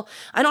gotcha. feel.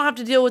 I don't have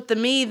to deal with the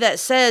me that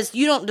says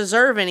you don't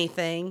deserve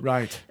anything.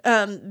 Right.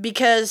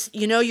 Because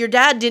your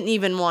dad didn't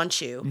even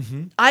want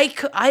you.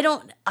 I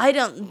don't.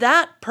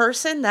 That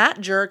person, that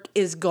jerk,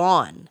 is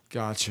gone.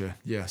 Gotcha.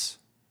 Yes.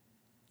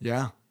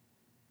 Yeah.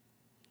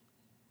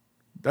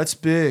 That's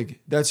big.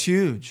 That's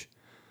huge.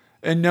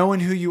 And knowing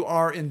who you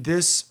are in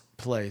this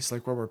place,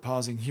 like where we're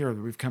pausing here,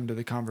 we've come to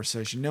the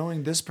conversation,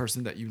 knowing this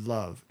person that you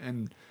love,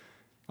 and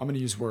I'm going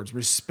to use words,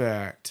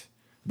 respect,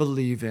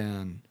 believe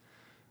in,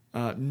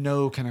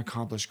 know can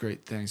accomplish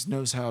great things,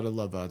 knows how to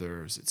love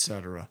others,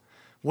 etc.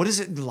 What is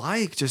it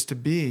like just to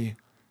be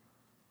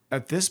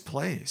at this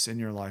place in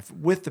your life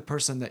with the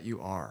person that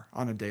you are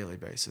on a daily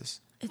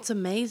basis? It's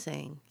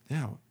amazing.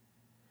 Yeah.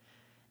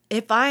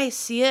 If I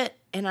see it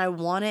and I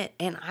want it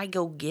and I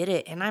go get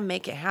it and I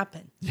make it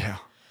happen. Yeah.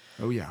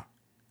 Oh, yeah.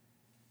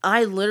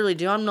 I literally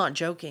do. I'm not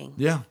joking.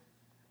 Yeah.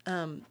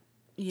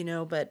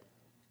 But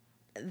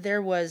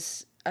there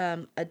was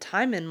a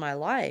time in my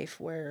life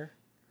where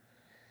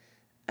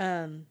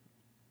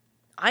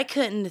I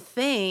couldn't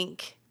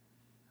think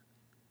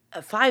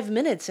 5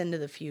 minutes into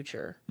the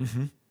future.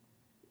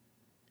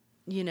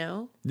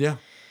 Yeah.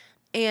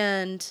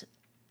 And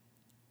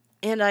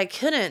I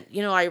couldn't,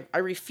 I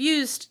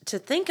refused to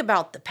think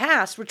about the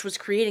past, which was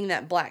creating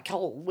that black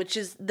hole, which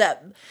is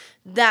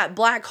that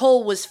black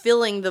hole was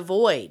filling the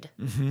void,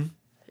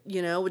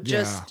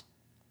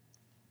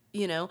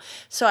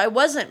 so I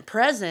wasn't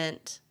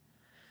present,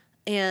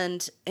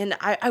 and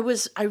I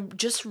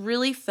just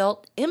really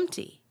felt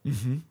empty.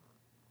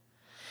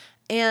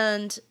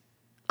 And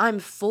I'm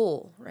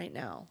full right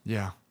now.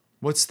 Yeah.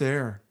 What's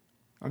there?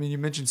 I mean, you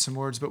mentioned some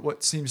words, but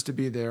what seems to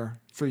be there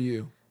for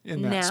you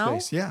in that Now?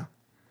 space? Yeah.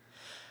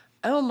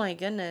 Oh my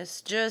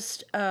goodness.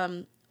 Just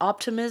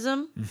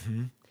optimism.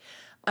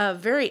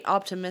 Very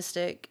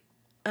optimistic.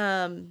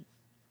 And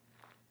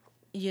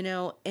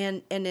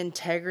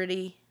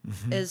integrity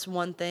is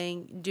one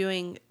thing.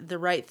 Doing the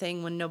right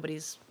thing when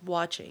nobody's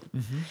watching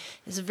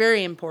is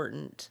very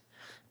important.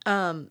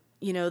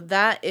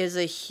 That is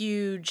a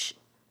huge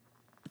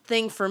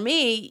thing for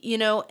me,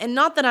 and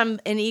not that I'm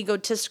an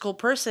egotistical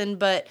person,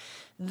 but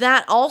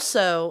that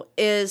also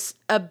is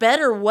a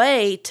better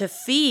way to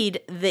feed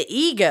the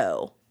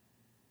ego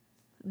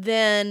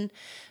than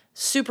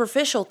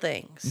superficial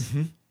things.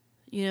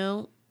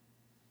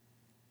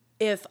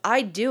 If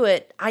I do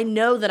it, I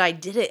know that I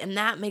did it, and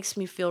that makes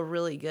me feel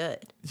really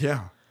good.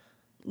 Yeah.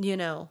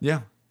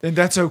 Yeah. And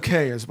that's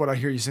okay, is what I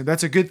hear you saying.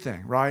 That's a good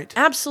thing, right?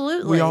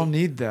 Absolutely. We all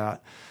need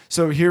that.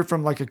 So here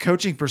from like a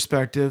coaching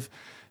perspective,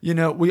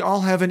 we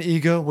all have an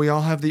ego. We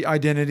all have the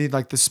identity,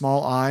 like the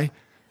small I.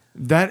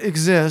 That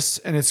exists,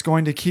 and it's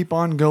going to keep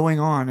on going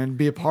on and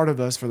be a part of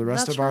us for the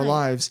rest That's of our right.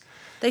 lives.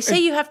 They say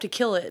you have to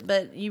kill it,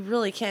 but you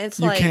really can't. It's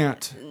You like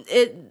can't.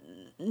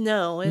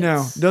 No.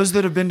 No, those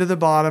that have been to the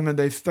bottom and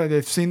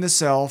they've seen the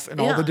self and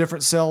all the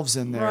different selves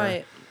in there.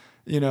 Right.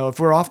 If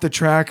we're off the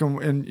track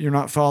and you're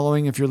not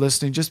following, if you're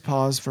listening, just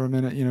pause for a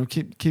minute.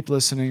 Keep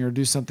listening or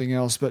do something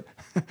else. But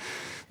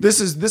this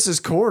is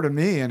core to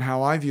me and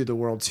how I view the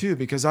world too,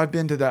 because I've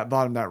been to that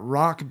bottom, that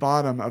rock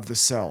bottom of the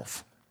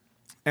self,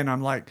 and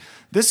I'm like,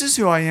 this is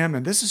who I am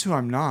and this is who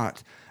I'm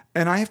not,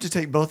 and I have to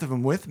take both of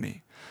them with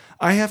me.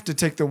 I have to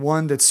take the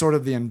one that's sort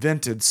of the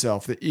invented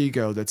self, the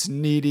ego that's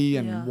needy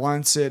and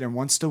wants it and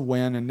wants to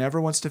win and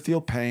never wants to feel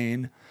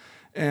pain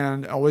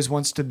and always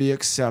wants to be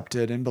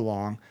accepted and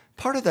belong.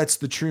 Part of that's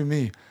the true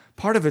me.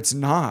 Part of it's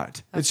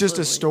not. It's just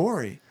a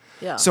story.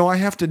 Yeah. So I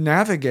have to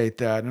navigate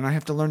that, and I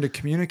have to learn to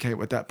communicate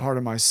with that part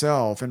of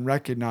myself and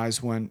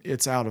recognize when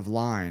it's out of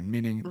line,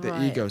 meaning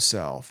the ego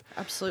self.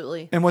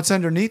 Absolutely. And what's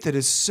underneath it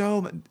is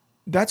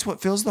that's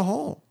what fills the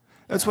hole.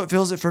 That's what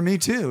fills it for me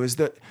too, is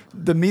that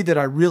the me that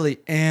I really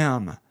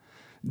am.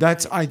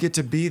 I get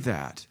to be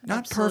that.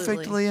 Not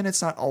perfectly, and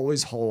it's not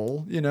always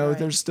whole.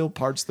 There's still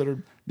parts that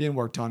are being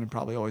worked on and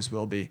probably always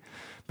will be.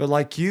 But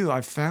like you,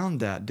 I've found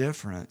that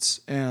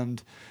difference.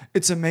 And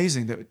it's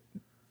amazing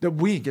that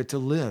we get to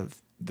live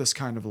this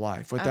kind of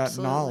life with that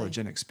knowledge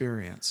and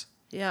experience.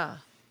 Yeah.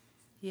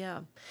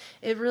 Yeah.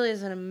 It really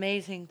is an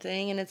amazing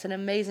thing, and it's an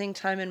amazing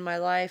time in my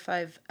life.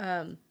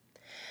 And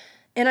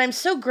I'm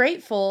so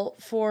grateful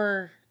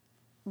for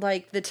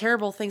like the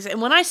terrible things.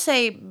 And when I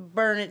say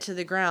burn it to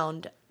the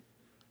ground,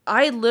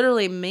 I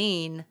literally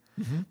mean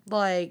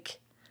like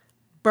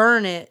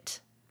burn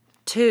it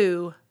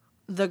to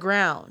the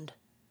ground.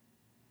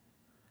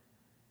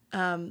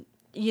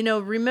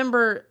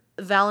 Remember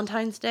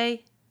Valentine's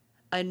Day?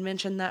 I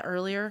mentioned that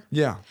earlier.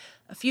 Yeah.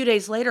 A few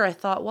days later, I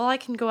thought, well, I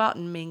can go out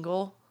and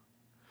mingle.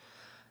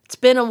 It's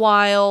been a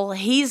while.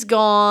 He's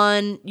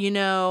gone,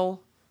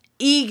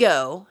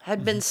 Ego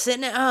had been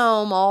sitting at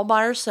home all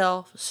by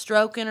herself,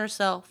 stroking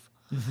herself.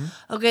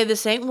 Okay,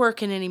 this ain't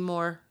working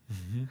anymore.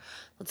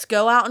 Let's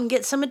go out and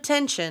get some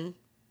attention.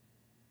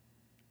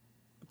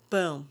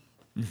 Boom.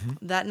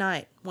 That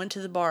night, went to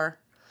the bar.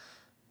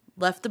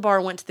 Left the bar,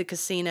 went to the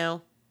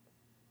casino.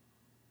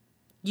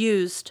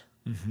 Used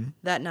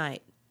that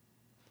night.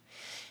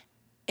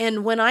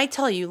 And when I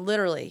tell you,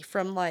 literally,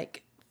 from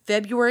like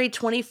February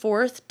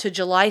 24th to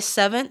July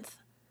 7th,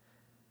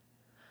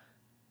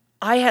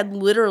 I had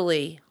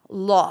literally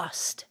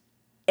lost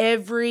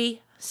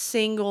every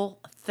single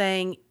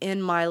thing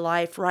in my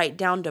life, right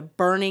down to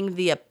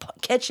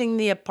catching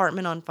the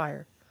apartment on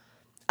fire.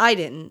 I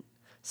didn't.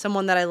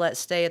 Someone that I let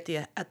stay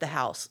at the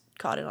house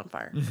caught it on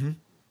fire.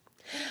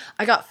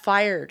 I got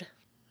fired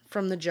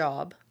from the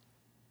job.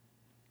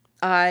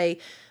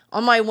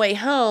 On my way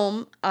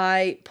home,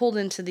 I pulled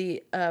into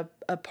the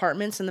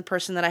apartments, and the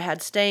person that I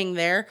had staying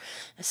there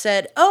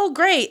said, "Oh,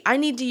 great, I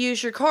need to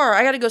use your car.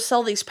 I got to go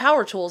sell these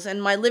power tools,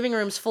 and my living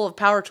room's full of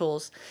power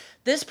tools."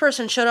 This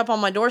person showed up on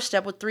my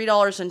doorstep with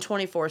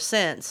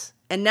 $3.24,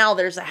 and now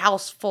there's a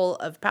house full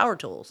of power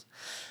tools.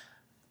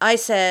 I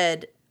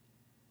said,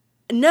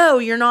 "No,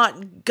 you're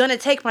not going to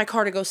take my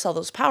car to go sell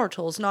those power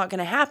tools. Not going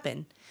to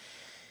happen."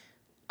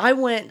 I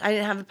didn't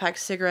have a pack of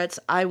cigarettes.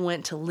 I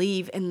went to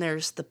leave, and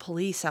there's the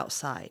police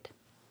outside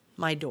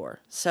my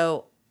door.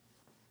 So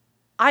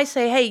I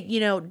say, "Hey,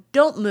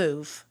 don't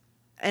move."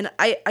 And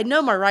I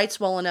know my rights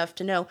well enough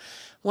to know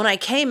when I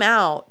came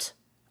out,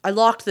 I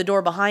locked the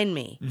door behind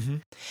me.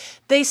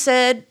 They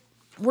said,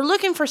 "We're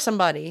looking for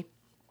somebody."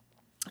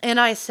 And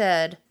I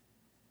said,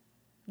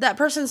 "That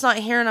person's not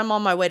here, and I'm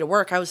on my way to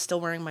work." I was still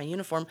wearing my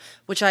uniform,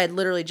 which I had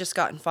literally just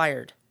gotten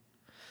fired.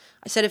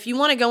 I said, "If you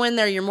want to go in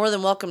there, you're more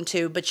than welcome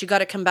to, but you got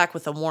to come back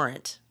with a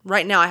warrant.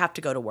 Right now, I have to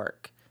go to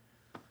work."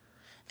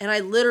 And I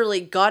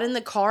literally got in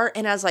the car,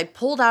 and as I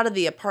pulled out of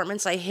the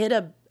apartments, I hit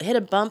a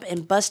bump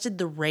and busted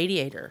the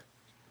radiator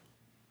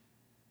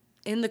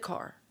in the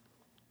car.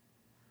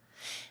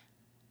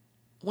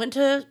 Went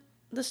to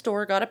the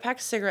store, got a pack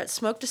of cigarettes,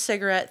 smoked a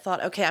cigarette,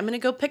 thought, okay, I'm going to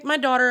go pick my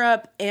daughter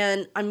up,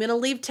 and I'm going to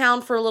leave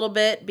town for a little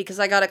bit because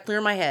I got to clear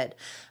my head.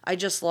 I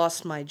just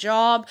lost my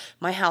job.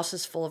 My house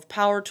is full of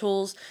power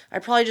tools. I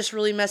probably just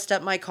really messed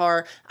up my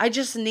car. I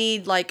just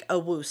need like a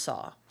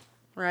woo-saw,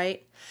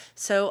 right?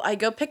 So I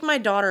go pick my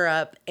daughter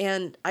up,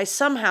 and I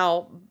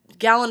somehow,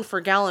 gallon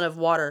for gallon of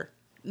water,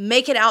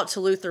 make it out to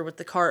Luther with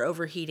the car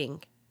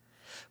overheating,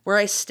 where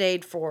I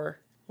stayed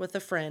with a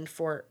friend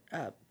for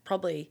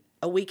probably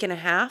a week and a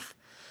half,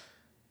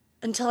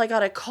 until I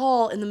got a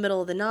call in the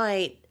middle of the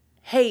night.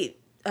 "Hey,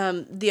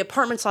 the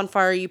apartment's on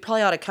fire. You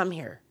probably ought to come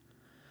here."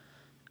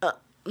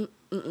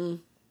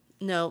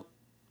 No.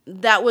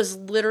 That was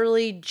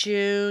literally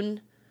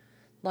June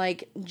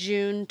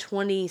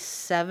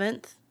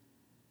 27th.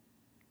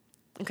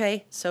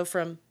 Okay, so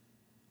from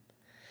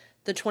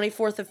the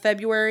 24th of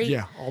February.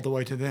 Yeah, all the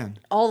way to then.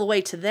 All the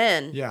way to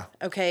then. Yeah.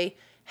 Okay,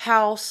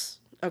 house,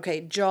 okay,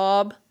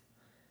 job,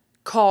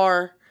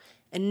 car,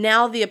 and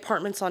now the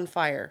apartment's on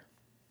fire.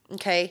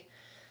 Okay.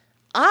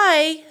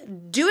 I,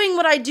 doing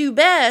what I do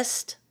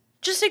best,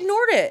 just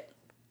ignored it.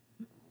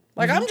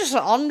 Like, I'm just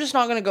not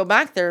going to go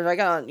back there. Like,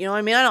 I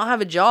don't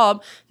have a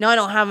job. Now I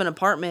don't have an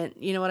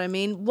apartment. You know what I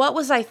mean? What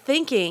was I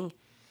thinking?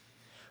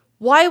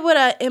 Why would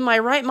I, in my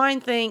right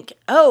mind, think,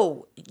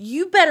 "Oh,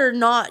 you better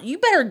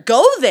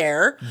go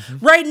there.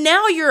 Right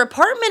now your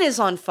apartment is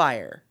on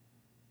fire."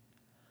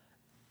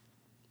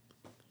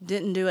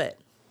 Didn't do it.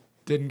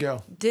 Didn't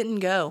go.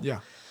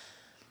 Yeah.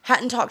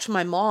 Hadn't talked to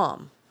my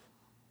mom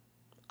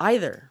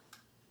either.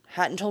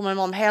 Hadn't told my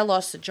mom, "Hey, I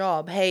lost a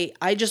job. Hey,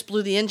 I just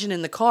blew the engine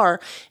in the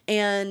car.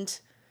 And,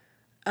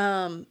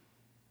 oh,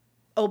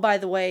 by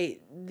the way,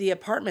 the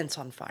apartment's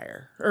on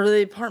fire." Or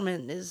the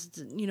apartment is,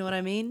 you know what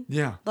I mean?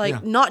 Yeah.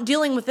 Not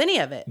dealing with any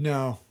of it.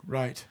 No,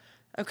 right.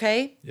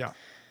 Okay? Yeah.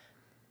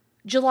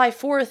 July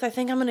 4th, I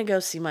think I'm going to go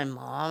see my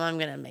mom. I'm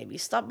going to maybe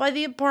stop by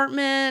the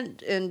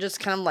apartment and just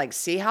kind of like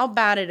see how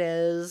bad it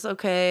is.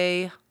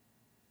 Okay.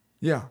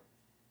 Yeah.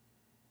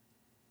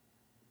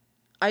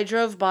 I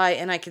drove by,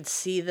 and I could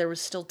see there was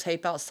still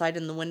tape outside,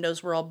 and the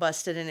windows were all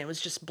busted, and it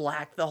was just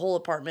black. The whole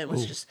apartment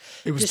was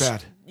It was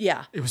bad.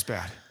 Yeah. It was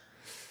bad.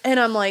 And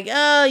I'm like,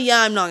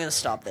 yeah, I'm not going to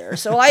stop there.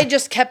 So I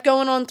just kept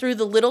going on through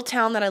the little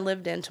town that I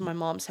lived in to my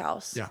mom's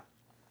house. Yeah.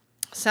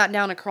 Sat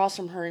down across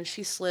from her, and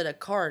she slid a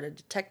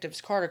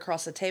detective's card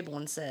across the table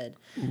and said,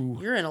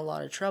 "You're in a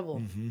lot of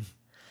trouble.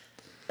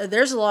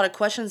 There's a lot of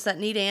questions that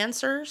need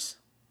answers,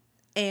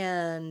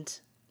 and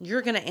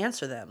you're going to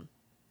answer them."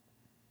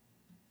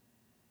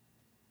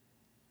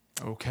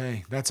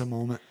 Okay, that's a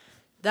moment.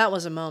 That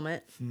was a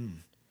moment.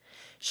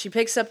 She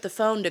picks up the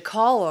phone to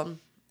call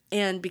them,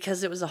 and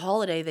because it was a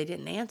holiday, they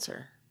didn't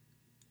answer.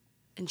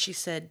 And she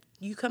said,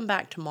 "You come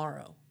back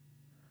tomorrow.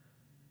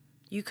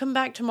 You come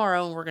back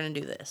tomorrow, and we're going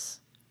to do this."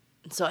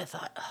 And so I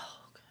thought, oh,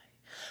 okay.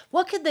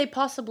 What could they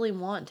possibly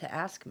want to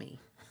ask me?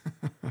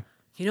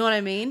 You know what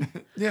I mean?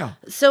 Yeah.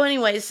 So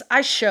anyways,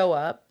 I show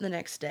up the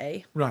next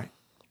day. Right.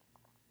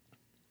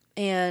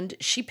 And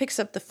she picks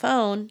up the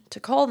phone to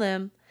call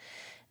them.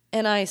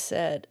 And I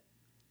said,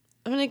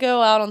 "I'm going to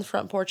go out on the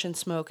front porch and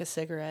smoke a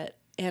cigarette."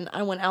 And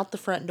I went out the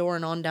front door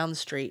and on down the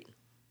street.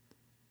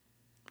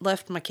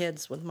 left my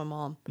kids with my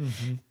mom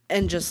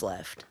and just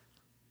left.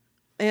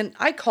 And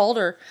I called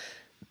her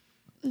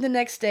the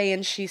next day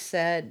and she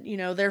said, you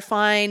know, they're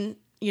fine,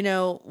 you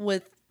know,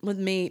 with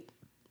me.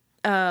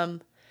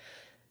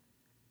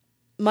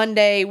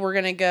 Monday, we're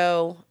going to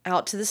go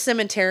out to the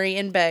cemetery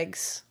in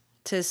Beggs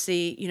to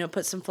see, you know,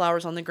 put some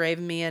flowers on the grave.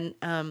 Me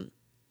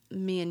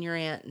and your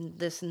aunt and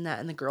this and that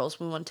and the girls.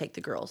 We want to take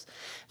the girls.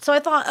 So I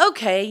thought,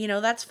 okay, you know,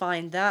 that's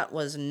fine. That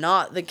was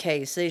not the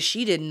case.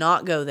 She did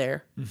not go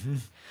there.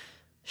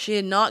 She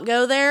did not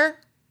go there.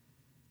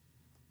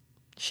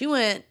 She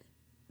went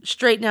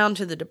straight down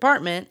to the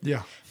department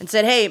and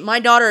said, hey, my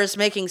daughter is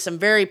making some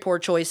very poor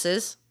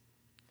choices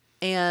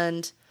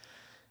and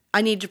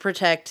I need to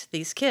protect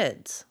these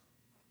kids.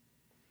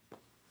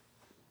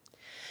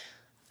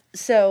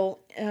 So,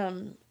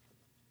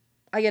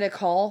 I get a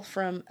call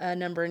from a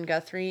number in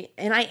Guthrie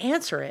and I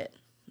answer it.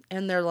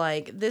 And they're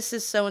like, this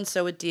is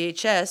so-and-so with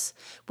DHS.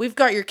 We've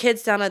got your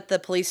kids down at the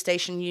police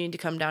station. You need to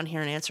come down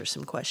here and answer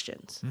some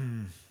questions.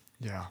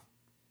 Yeah.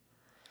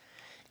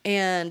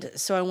 And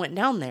so I went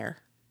down there.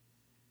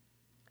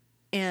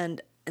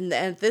 And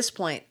at this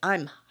point,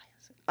 I'm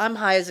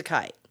high as a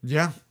kite.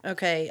 Yeah.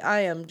 Okay, I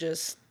am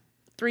just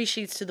 3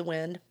 sheets to the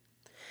wind.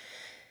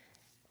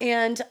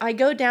 And I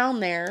go down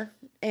there,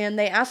 and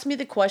they asked me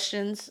the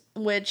questions,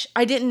 which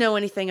I didn't know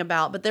anything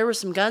about, but there were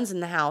some guns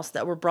in the house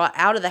that were brought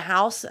out of the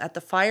house at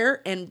the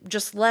fire and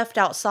just left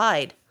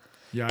outside.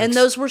 Yikes. And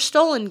those were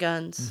stolen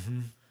guns.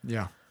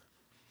 Yeah.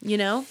 You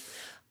know?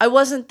 I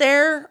wasn't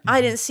there.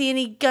 I didn't see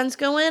any guns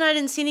go in. I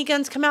didn't see any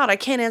guns come out. I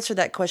can't answer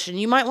that question.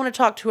 You might want to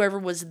talk to whoever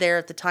was there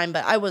at the time,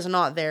 but I was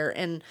not there.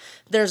 And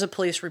there's a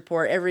police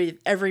report.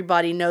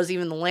 Everybody knows,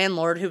 even the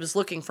landlord who was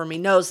looking for me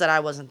knows that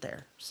I wasn't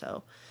there.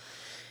 So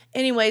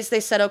anyways, they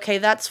said, okay,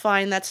 that's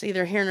fine. That's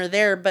neither here nor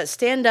there, but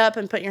stand up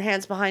and put your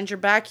hands behind your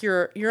back.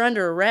 You're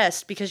under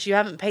arrest because you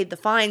haven't paid the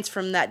fines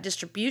from that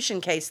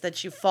distribution case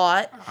that you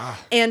fought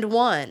and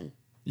won.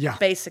 Yeah.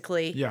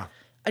 Basically. Yeah.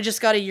 I just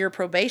got a year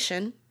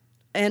probation.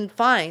 And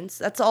fines.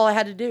 That's all I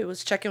had to do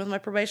was check in with my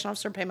probation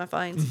officer and pay my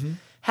fines.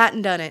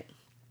 Hadn't done it.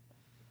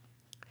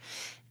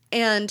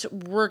 And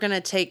we're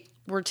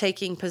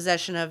taking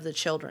possession of the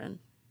children.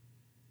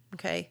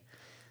 Okay.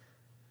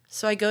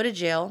 So I go to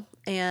jail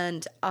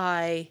and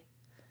I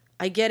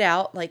get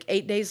out like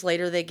 8 days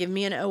later. They give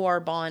me an OR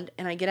bond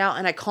and I get out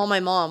and I call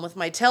my mom with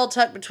my tail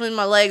tucked between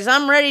my legs.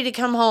 I'm ready to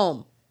come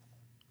home.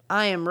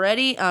 I am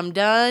ready. I'm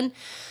done.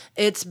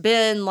 It's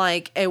been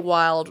like a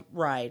wild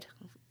ride.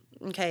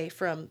 Okay.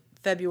 From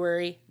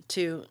February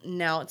to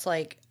now it's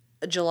like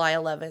July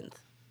 11th,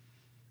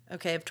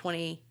 okay, of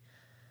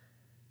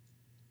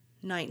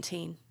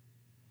 2019.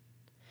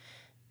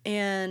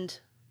 And,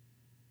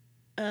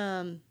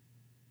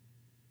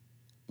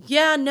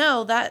 yeah,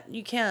 no, that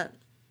you can't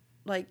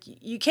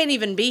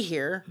even be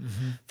here.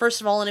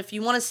 First of all, and if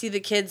you want to see the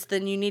kids,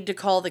 then you need to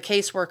call the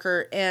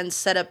caseworker and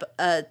set up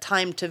a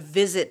time to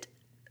visit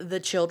the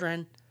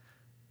children.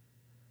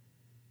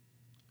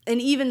 And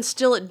even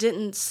still, it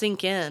didn't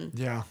sink in.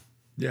 Yeah.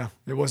 Yeah,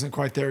 it wasn't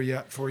quite there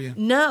yet for you.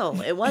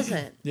 No, it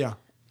wasn't. Yeah.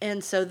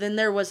 And so then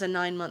there was a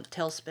 9-month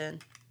tailspin.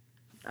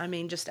 I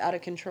mean, just out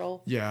of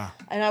control. Yeah.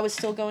 And I was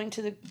still going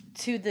to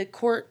the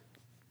court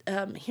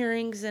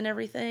hearings and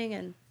everything,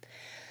 and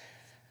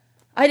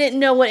I didn't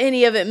know what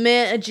any of it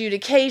meant.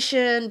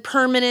 Adjudication,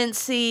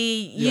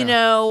 permanency, you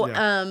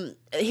know,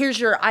 here's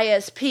your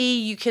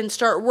ISP. You can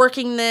start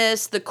working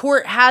this. The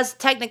court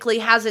technically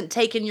hasn't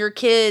taken your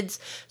kids.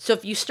 So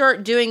if you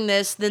start doing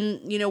this,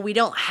 then, you know,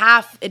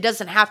 it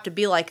doesn't have to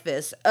be like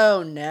this.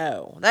 Oh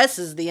no, this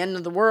is the end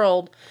of the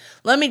world.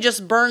 Let me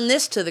just burn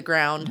this to the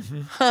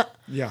ground.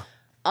 Yeah.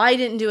 I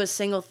didn't do a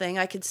single thing.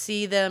 I could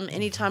see them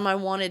anytime I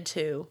wanted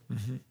to.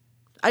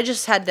 I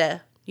just had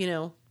to, you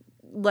know,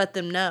 let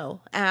them know,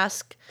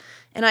 ask,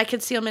 and I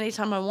could see them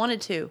anytime I wanted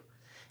to,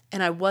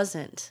 and I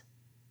wasn't.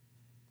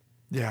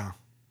 Yeah.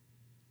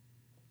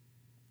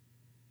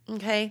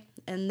 Okay,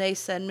 and they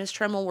said, Ms.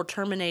 Tremmel, we're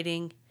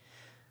terminating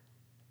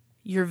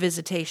your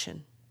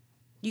visitation.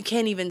 You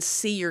can't even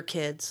see your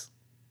kids.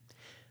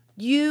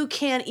 You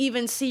can't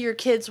even see your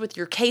kids with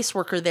your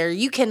caseworker there.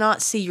 You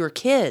cannot see your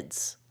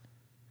kids.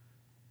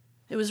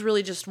 It was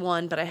really just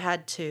one, but I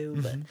had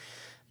two.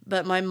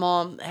 But my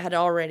mom had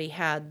already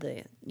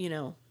had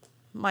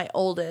my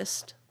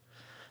oldest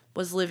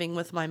was living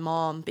with my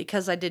mom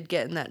because I did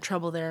get in that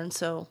trouble there. And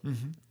so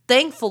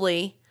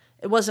thankfully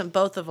it wasn't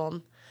both of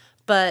them,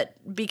 but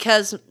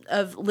because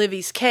of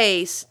Livy's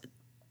case,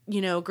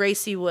 you know,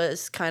 Gracie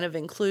was kind of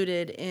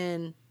included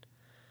in,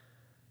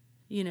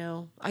 you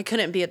know, I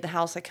couldn't be at the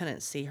house. I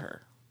couldn't see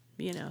her,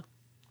 you know.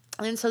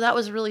 And so that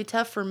was really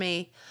tough for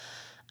me.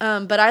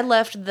 But I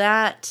left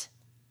that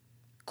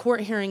court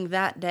hearing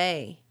that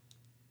day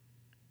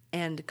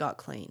and got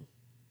clean.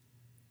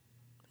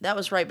 That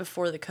was right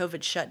before the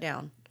COVID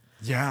shutdown.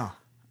 Yeah.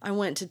 I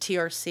went to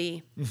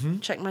TRC,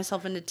 checked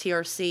myself into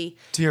TRC.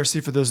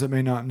 TRC, for those that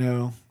may not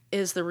know,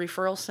 is the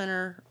referral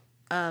center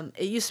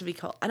It used to be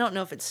called. I don't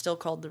know if it's still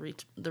called the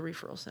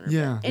referral center. but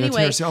Yeah.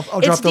 Anyway, TRC. I'll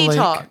it's drop the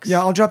detox. link.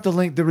 Yeah, I'll drop the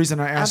link. The reason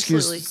I ask you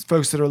Absolutely. is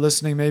folks that are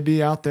listening may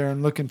be out there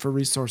and looking for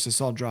resources,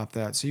 so I'll drop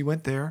that. So you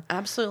went there,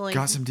 Absolutely.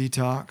 got some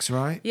detox,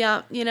 right?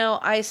 Yeah,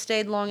 I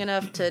stayed long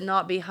enough to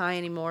not be high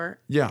anymore.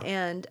 Yeah.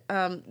 And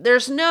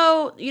there's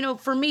no,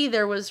 for me,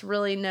 there was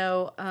really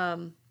no,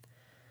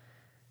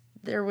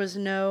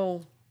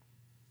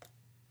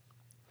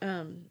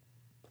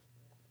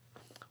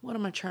 what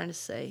am I trying to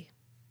say?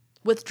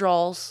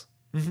 Withdrawals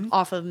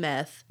off of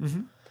meth.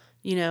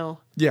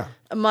 Yeah.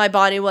 My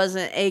body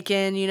wasn't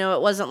aching,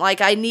 it wasn't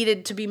like I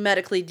needed to be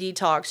medically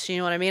detoxed, you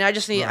know what I mean?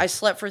 I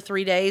slept for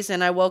 3 days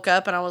and I woke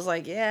up and I was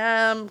like,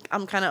 yeah,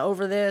 I'm kind of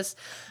over this.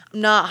 I'm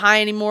not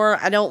high anymore.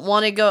 I don't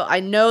want to go. I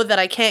know that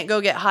I can't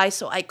go get high.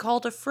 So I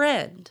called a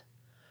friend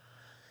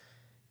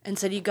and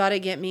said, you got to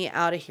get me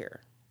out of here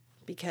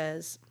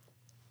because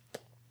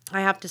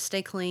I have to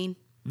stay clean.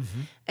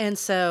 And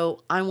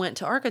so I went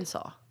to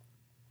Arkansas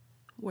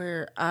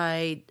where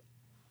I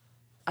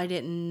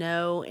didn't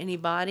know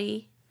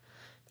anybody,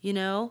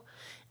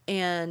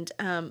 and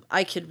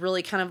I could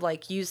really kind of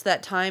like use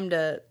that time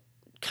to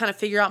kind of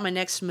figure out my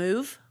next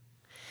move.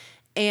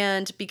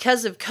 And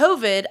because of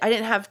COVID, I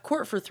didn't have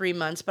court for 3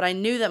 months, but I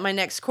knew that my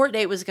next court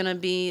date was going to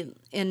be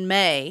in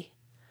May.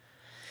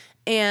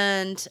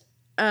 And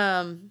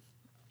so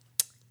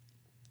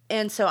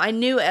I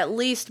knew at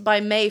least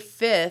by May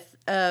 5th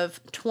of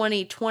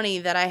 2020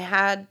 that I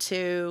had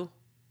to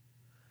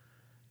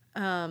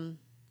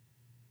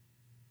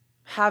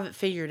have it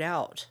figured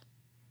out,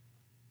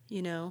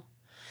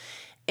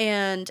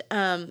 And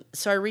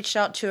so I reached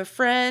out to a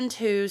friend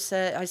who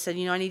said, I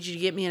need you to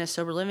get me in a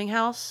sober living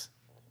house.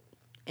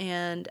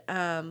 And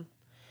I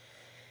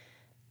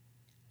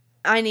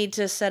need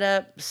to set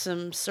up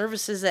some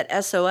services at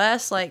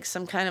SOS, like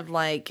some kind of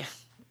like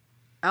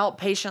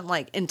outpatient,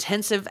 like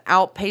intensive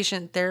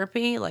outpatient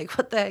therapy. Like,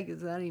 what the heck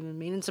does that even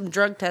mean? And some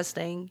drug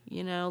testing,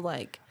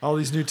 like. All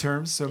these new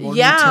terms. So more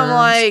yeah, new terms. I'm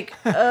like,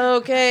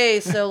 okay,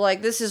 so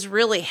like this is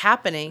really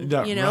happening,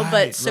 Yeah,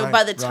 But so right,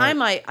 by the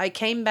time I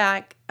came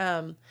back,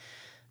 the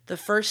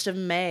 1st of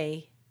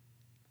May,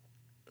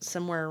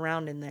 somewhere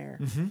around in there.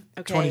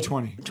 Okay.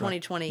 2020.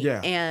 2020. Right. Yeah.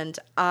 And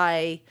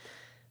I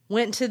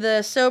went to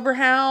the sober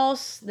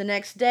house the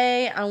next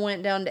day. I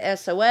went down to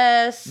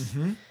SOS,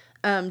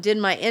 did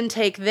my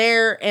intake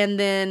there, and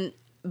then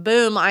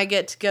boom, I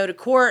get to go to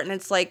court, and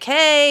it's like,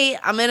 hey,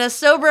 I'm in a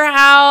sober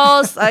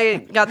house. I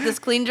got this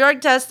clean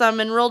drug test. I'm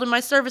enrolled in my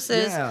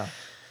services. Yeah.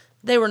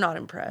 They were not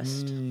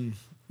impressed.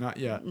 Not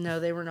yet. No,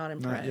 they were not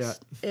impressed. yet.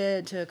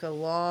 It took a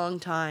long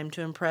time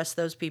to impress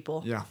those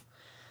people. Yeah.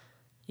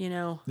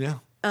 Yeah.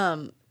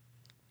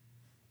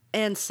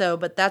 And so,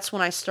 but that's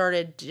when I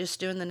started just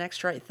doing the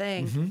next right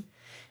thing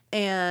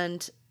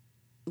and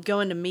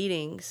going to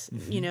meetings,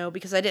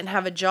 because I didn't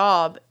have a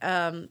job.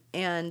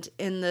 And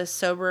in the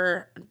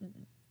sober,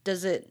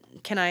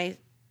 can I,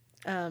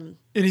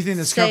 anything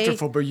that's say-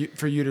 comfortable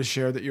for you to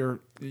share that you're,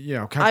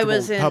 comfortable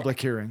with public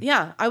hearing.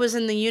 Yeah. I was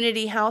in the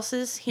Unity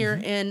houses here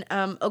in,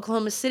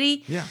 Oklahoma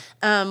City. Yeah.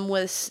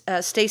 With,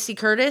 Stacy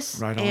Curtis.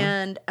 Right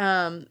on.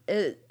 And,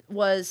 it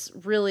was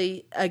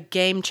really a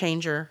game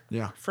changer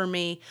for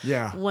me.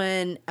 Yeah.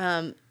 When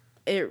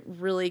it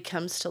really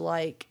comes to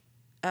like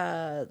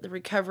the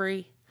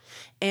recovery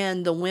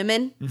and the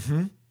women,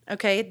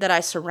 okay, that I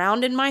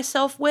surrounded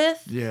myself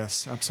with.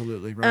 Yes,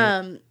 absolutely.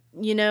 Right.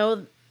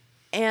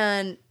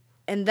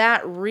 And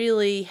that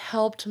really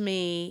helped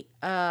me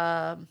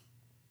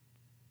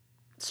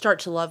start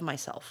to love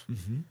myself.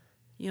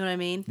 You know what I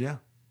mean? Yeah.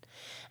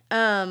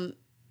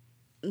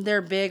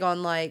 They're big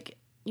on like,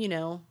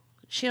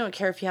 she don't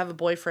care if you have a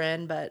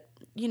boyfriend, but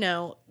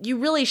you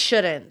really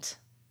shouldn't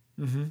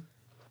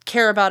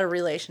care about a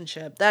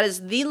relationship. That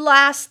is the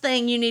last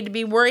thing you need to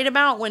be worried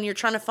about when you're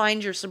trying to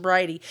find your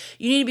sobriety.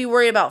 You need to be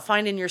worried about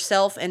finding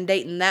yourself and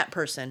dating that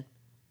person.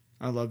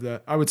 I love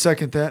that. I would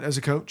second that as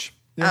a coach.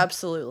 Yeah.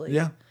 Absolutely.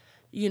 Yeah.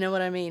 You know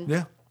what I mean?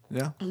 Yeah.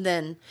 Yeah.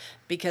 Then,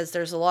 because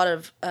there's a lot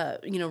of,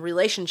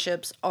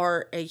 relationships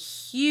are a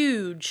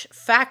huge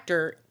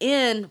factor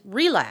in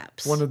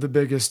relapse. One of the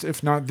biggest,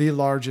 if not the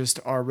largest,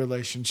 are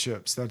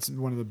relationships. That's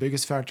one of the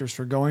biggest factors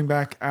for going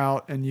back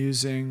out and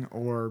using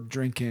or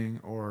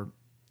drinking or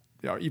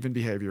even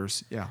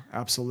behaviors. Yeah,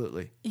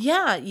 absolutely.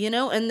 Yeah,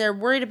 and they're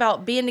worried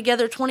about being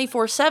together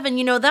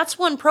 24/7. That's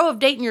one pro of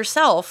dating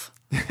yourself.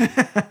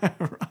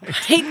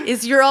 Right?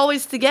 Is you're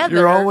always together.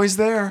 You're always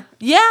there.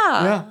 Yeah.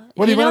 Yeah.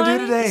 What do you want to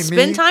do today?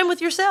 Spend time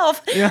with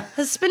yourself. Yeah.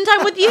 Spend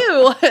time with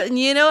you.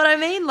 You know what I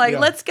mean? Like, Yeah.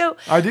 let's go.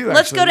 I do,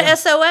 Let's go actually, to yeah.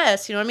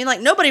 SOS. You know what I mean?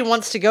 Like, nobody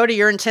wants to go to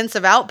your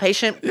intensive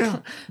outpatient. Yeah.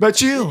 But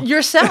you.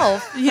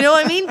 Yourself. You know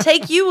what I mean?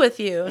 Take you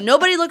with you.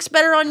 Nobody looks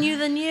better on you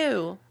than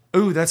you.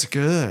 Ooh, that's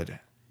good.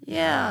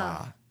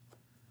 Yeah.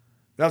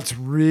 That's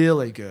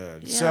really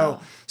good. Yeah.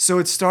 So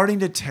it's starting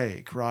to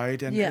take,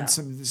 right? And, Yeah.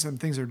 and some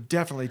things are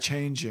definitely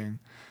changing.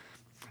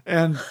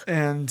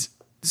 And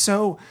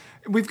so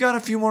we've got a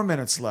few more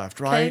minutes left,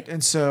 right? Okay.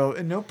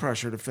 And no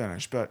pressure to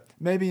finish, but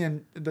maybe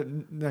in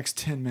the next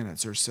 10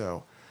 minutes or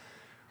so.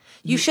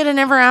 You should have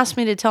never asked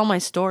me to tell my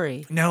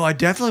story. No, I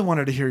definitely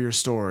wanted to hear your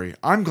story.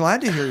 I'm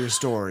glad to hear your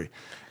story.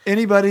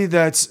 Anybody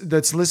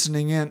that's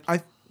listening in,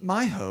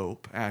 my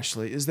hope,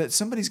 Ashley, is that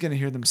somebody's going to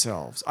hear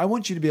themselves. I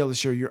want you to be able to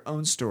share your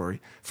own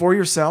story for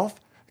yourself,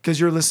 because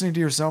you're listening to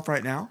yourself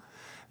right now,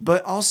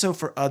 but also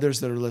for others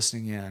that are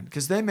listening in,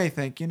 because they may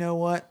think, you know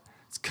what,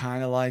 it's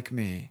kind of like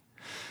me.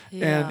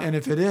 Yeah. And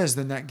if it is,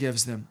 then that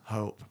gives them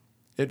hope.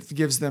 It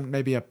gives them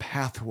maybe a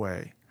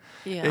pathway.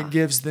 Yeah. It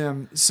gives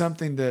them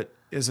something that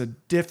is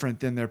different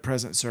than their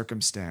present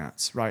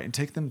circumstance, right? And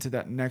take them to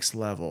that next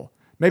level.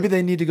 Maybe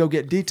they need to go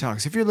get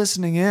detox. If you're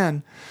listening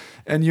in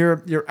and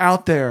you're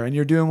out there and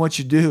you're doing what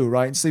you do,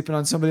 right, and sleeping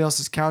on somebody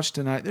else's couch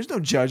tonight, there's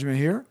no judgment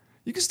here.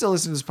 You can still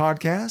listen to this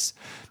podcast.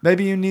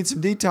 Maybe you need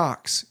some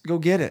detox. Go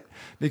get it,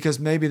 because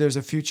maybe there's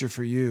a future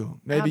for you.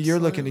 Maybe you're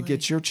looking to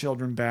get your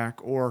children back,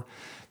 or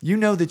you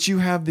know that you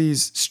have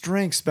these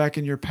strengths back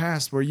in your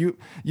past where you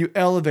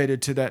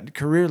elevated to that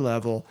career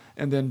level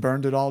and then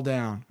burned it all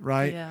down,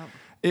 right? Yeah.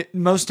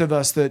 Most of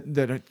us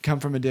that come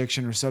from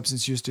addiction or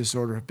substance use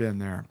disorder have been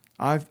there.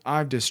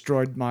 I've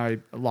destroyed my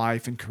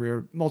life and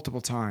career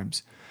multiple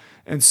times.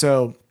 And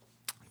so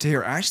to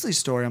hear Ashley's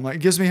story, I'm like,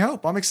 it gives me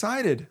hope. I'm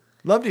excited.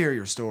 Love to hear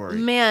your story.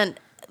 Man,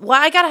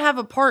 well, I got to have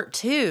a part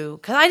 2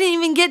 because I didn't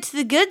even get to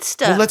the good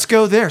stuff. Well, let's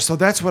go there. So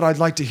that's what I'd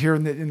like to hear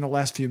in the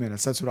last few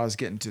minutes. That's what I was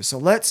getting to. So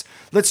let's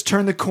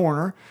turn the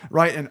corner,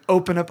 right, and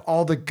open up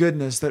all the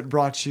goodness that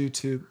brought you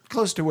to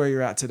close to where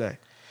you're at today.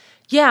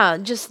 Yeah,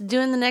 just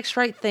doing the next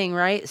right thing,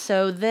 right?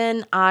 So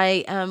then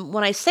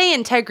when I say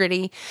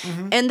integrity,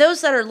 and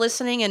those that are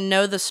listening and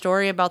know the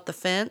story about the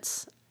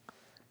fence,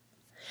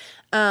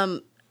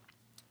 will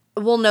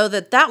know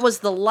that was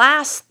the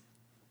last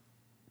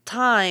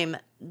time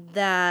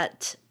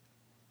that,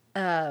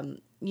 I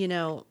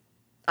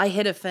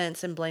hit a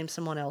fence and blamed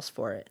someone else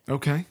for it.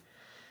 Okay.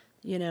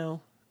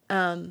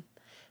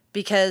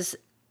 Because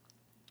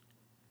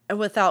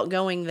without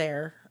going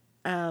there,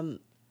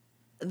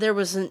 there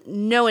was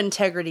no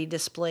integrity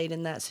displayed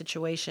in that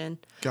situation.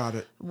 Got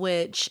it.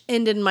 Which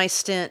ended my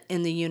stint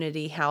in the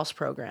Unity House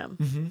program.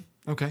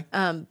 Mm-hmm. Okay.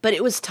 But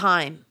it was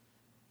time.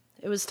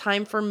 It was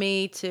time for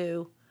me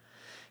to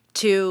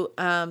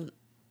kind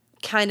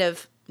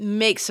of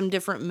make some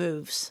different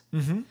moves.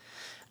 Mm-hmm.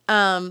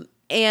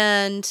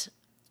 And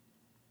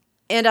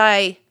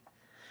I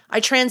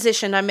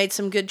transitioned. I made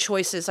some good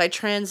choices. I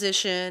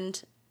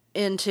transitioned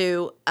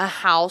into a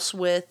house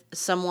with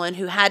someone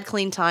who had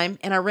clean time,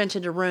 and I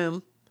rented a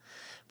room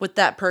with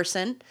that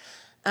person.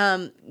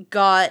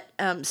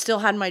 Still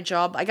had my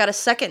job. I got a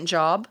second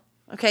job.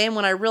 Okay. And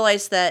when I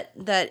realized that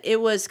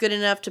it was good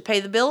enough to pay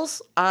the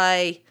bills,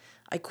 I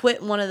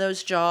quit one of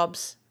those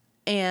jobs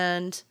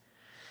and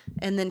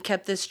then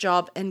kept this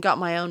job and got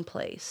my own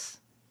place.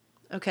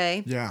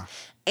 Okay. Yeah.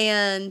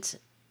 And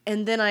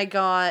then I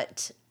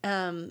got,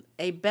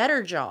 a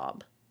better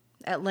job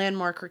at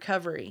Landmark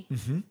Recovery.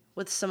 Mm-hmm.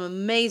 With some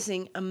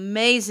amazing,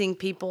 amazing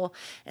people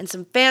and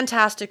some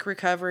fantastic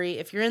recovery.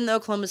 If you're in the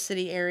Oklahoma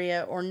City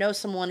area or know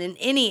someone in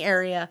any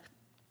area,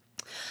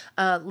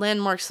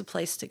 Landmark's the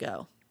place to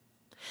go.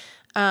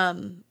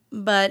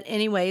 But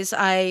anyways,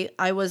 I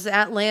was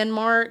at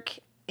Landmark,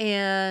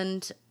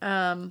 and,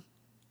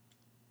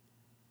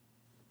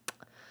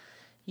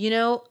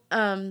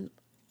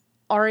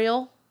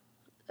 Ariel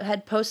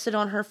had posted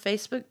on her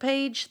Facebook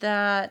page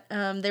that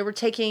they were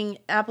taking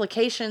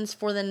applications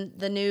for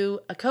the new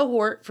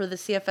cohort for the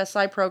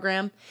CFSI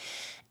program.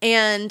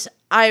 And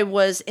I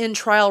was in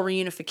trial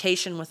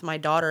reunification with my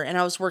daughter, and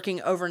I was working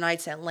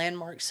overnights at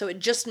Landmark. So it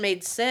just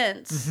made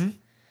sense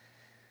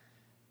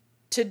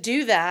to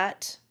do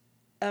that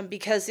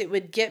because it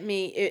would get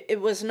me,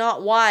 it was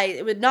not wise.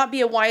 It would not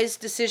be a wise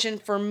decision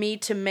for me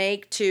to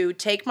make to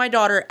take my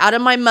daughter out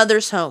of my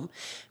mother's home,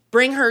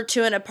 bring her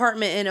to an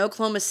apartment in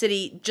Oklahoma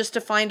City just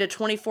to find a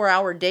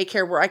 24-hour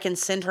daycare where I can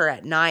send her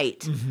at night.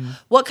 Mm-hmm.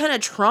 What kind of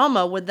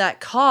trauma would that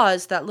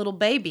cause that little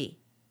baby?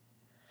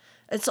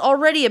 It's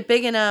already a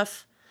big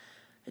enough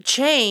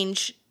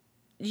change,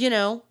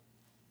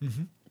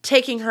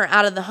 taking her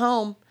out of the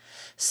home.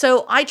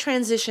 So I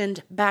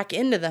transitioned back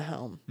into the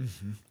home.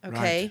 Mm-hmm.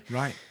 Okay.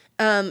 Right.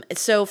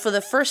 So for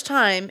the first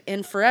time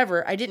in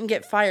forever, I didn't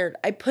get fired.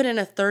 I put in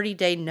a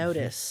 30-day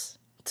notice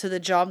to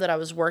the job that I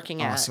was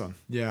working at. Awesome.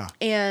 Yeah.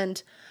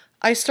 And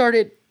I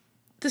started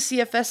the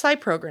CFSI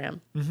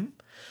program,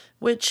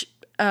 which,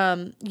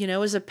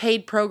 is a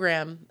paid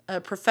program,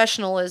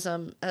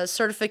 professionalism,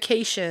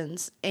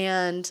 certifications,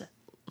 and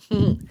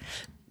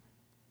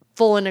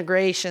full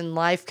integration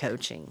life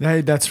coaching. Hey,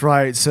 that's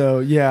right. So,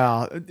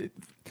 yeah,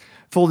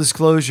 full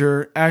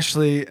disclosure,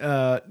 Ashley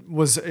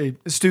was a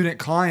student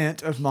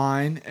client of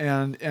mine,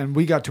 and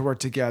we got to work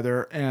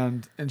together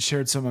and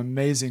shared some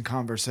amazing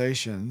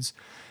conversations.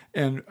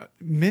 And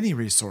many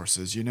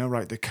resources,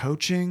 right? The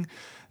coaching,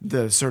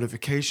 the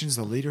certifications,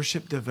 the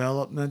leadership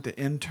development, the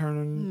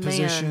intern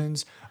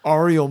positions,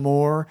 Ariel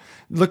Moore.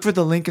 Look for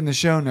the link in the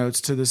show notes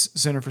to this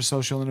Center for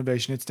Social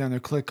Innovation. It's down there.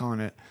 Click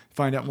on it.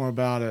 Find out more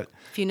about it.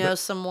 If you know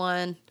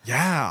someone,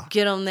 yeah,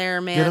 get them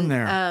there, man. Get them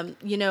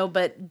there.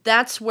 But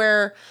that's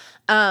where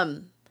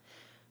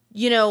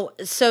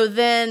So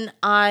then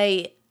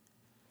I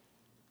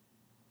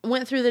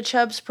went through the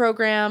Chubbs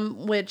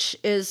program, which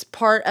is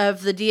part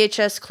of the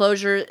DHS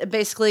closure,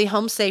 basically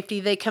home safety.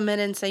 They come in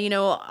and say,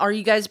 are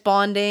you guys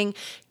bonding?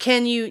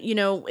 Can you,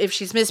 if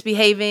she's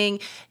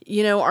misbehaving,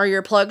 are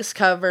your plugs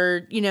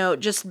covered?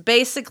 Just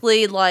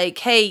basically like,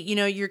 hey,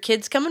 your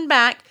kid's coming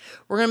back.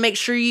 We're going to make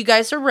sure you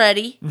guys are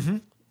ready. Mm-hmm.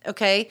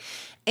 Okay.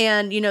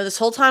 And, this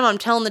whole time I'm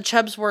telling the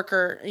Chubbs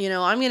worker,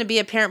 I'm going to be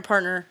a parent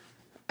partner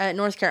at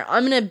North Carolina.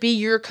 I'm going to be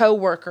your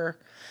co-worker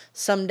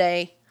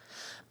someday.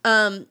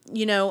 And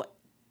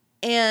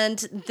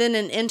then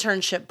an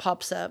internship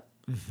pops up.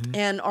 Mm-hmm.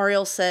 And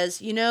Ariel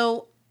says,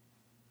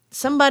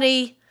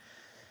 somebody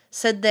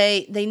said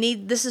they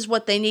need, this is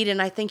what they need, and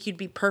I think you'd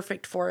be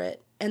perfect for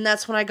it. And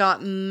that's when I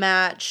got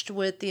matched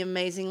with the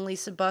amazing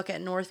Lisa Buck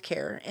at North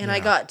Care. And I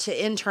got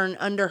to intern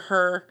under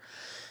her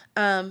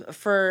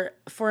for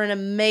an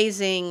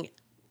amazing,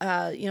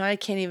 I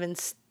can't even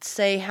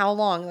say how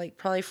long, like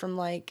probably from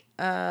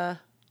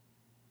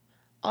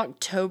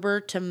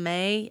October to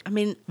May. I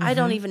mean, mm-hmm. I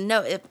don't even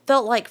know. It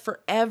felt like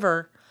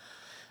forever,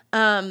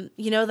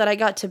 that I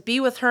got to be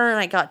with her and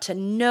I got to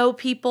know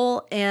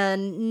people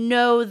and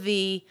know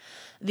the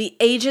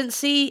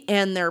agency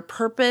and their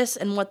purpose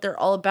and what they're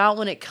all about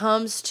when it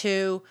comes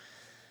to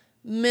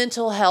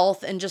mental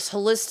health and just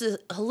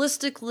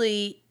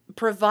holistically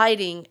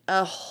providing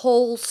a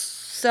whole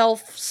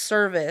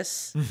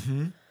self-service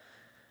mm-hmm.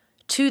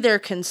 to their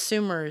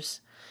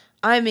consumers.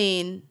 I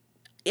mean,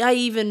 I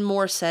even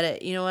more said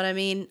it, you know what I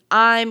mean?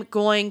 I'm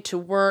going to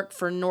work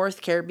for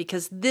North Care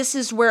because this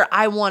is where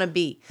I want to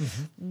be.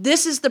 Mm-hmm.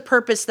 This is the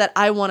purpose that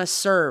I want to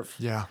serve.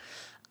 Yeah.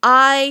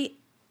 I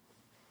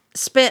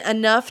spent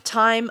enough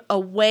time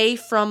away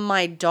from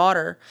my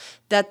daughter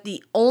that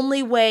the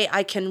only way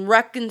I can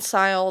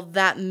reconcile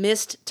that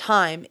missed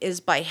time is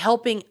by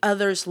helping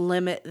others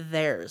limit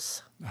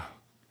theirs.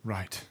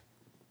 Right.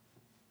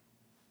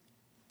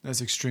 That's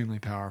extremely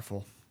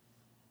powerful.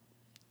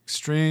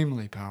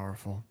 Extremely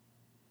powerful.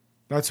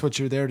 That's what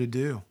you're there to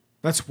do.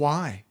 That's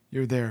why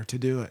you're there to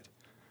do it.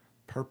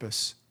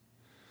 Purpose.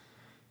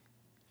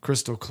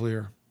 Crystal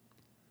clear.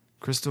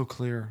 Crystal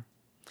clear.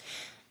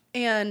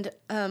 And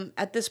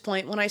at this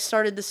point, when I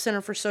started the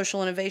Center for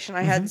Social Innovation, I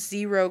mm-hmm. had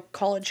 0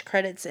 college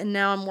credits, and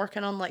now I'm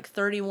working on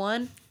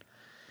 31.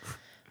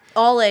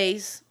 All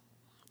A's.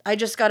 I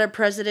just got a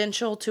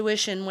presidential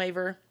tuition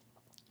waiver.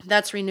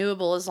 That's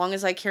renewable as long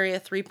as I carry a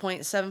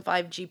 3.75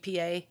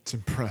 GPA. It's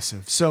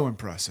impressive. So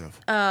impressive.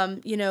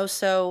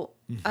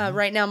 Mm-hmm.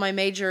 Right now my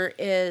major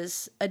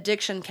is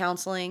addiction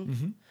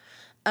counseling.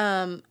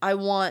 Mm-hmm. I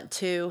want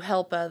to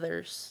help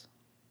others.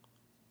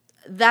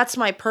 That's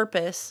my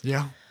purpose.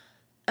 Yeah.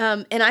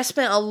 And I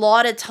spent a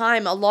lot of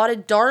time, a lot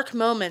of dark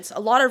moments, a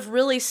lot of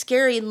really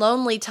scary,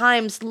 lonely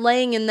times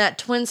laying in that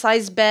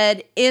twin-size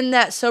bed in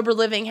that sober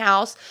living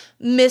house,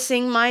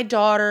 missing my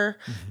daughter,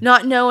 mm-hmm.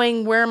 not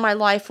knowing where my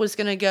life was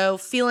going to go,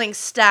 feeling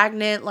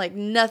stagnant, like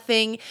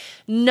nothing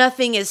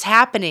is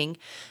happening.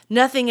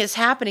 Nothing is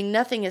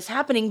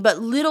happening, but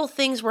little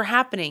things were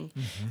happening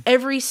mm-hmm.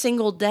 every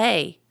single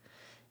day.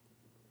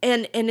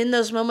 And in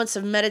those moments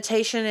of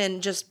meditation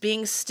and just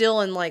being still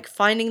and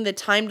finding the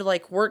time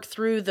to work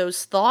through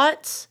those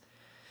thoughts,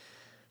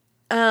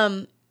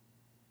 I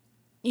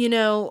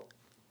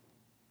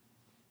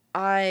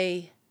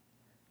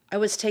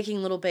was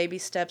taking little baby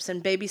steps,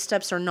 and baby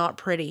steps are not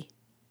pretty.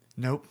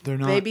 Nope, they're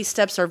not. Baby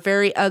steps are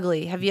very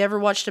ugly. Have you ever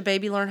watched a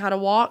baby learn how to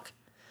walk?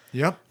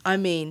 Yep. I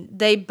mean,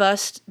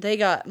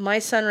 my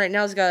son right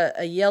now has got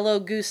a yellow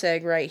goose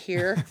egg right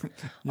here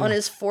yeah. on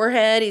his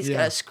forehead. He's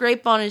got a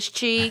scrape on his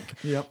cheek,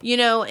 yep.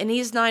 And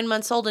he's 9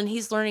 months old and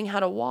he's learning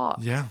how to walk.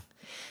 Yeah.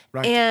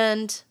 Right.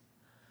 And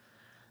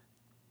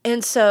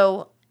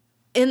so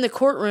in the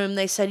courtroom,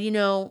 they said,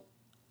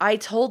 I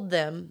told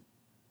them,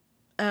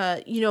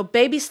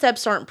 baby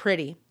steps aren't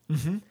pretty.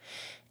 Mm-hmm.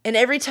 And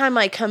every time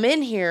I come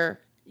in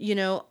here,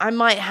 I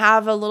might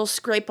have a little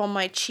scrape on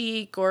my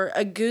cheek or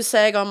a goose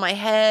egg on my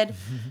head.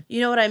 Mm-hmm.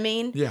 You know what I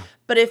mean? Yeah.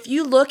 But if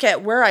you look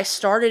at where I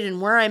started and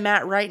where I'm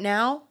at right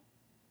now,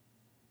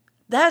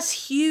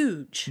 that's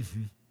huge.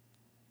 Mm-hmm.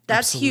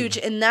 That's Absolutely. Huge.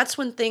 And that's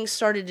when things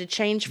started to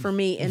change for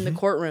me in mm-hmm. the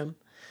courtroom.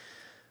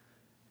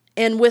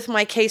 And with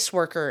my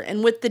caseworker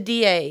and with the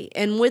DA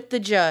and with the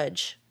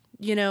judge.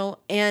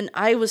 And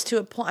I'm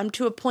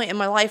to a point in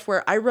my life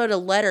where I wrote a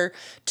letter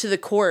to the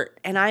court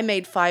and I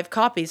made 5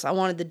 copies. I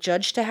wanted the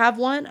judge to have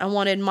one. I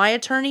wanted my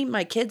attorney,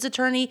 my kid's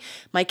attorney,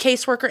 my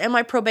caseworker, and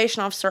my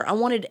probation officer. I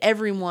wanted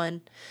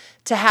everyone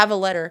to have a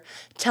letter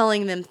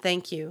telling them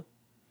thank you.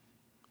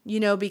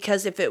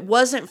 Because if it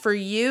wasn't for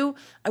you,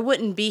 I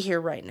wouldn't be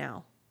here right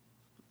now.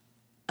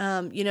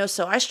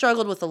 So I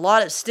struggled with a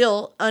lot of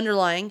still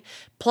underlying,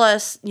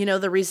 plus,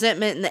 the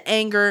resentment and the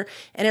anger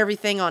and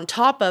everything on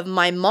top of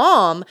my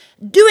mom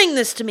doing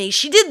this to me.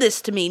 She did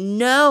this to me.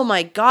 No,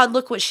 my God,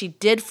 look what she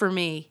did for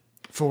me.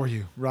 For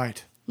you,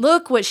 right.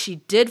 Look what she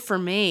did for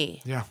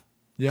me. Yeah.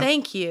 Yeah.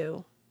 Thank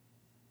you.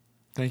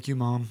 Thank you,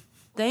 Mom.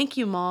 Thank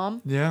you,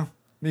 Mom. Yeah.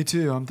 Me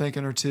too. I'm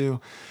thanking her too.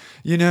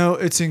 You know,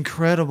 it's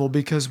incredible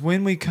because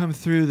when we come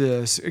through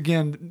this,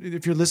 again,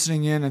 if you're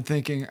listening in and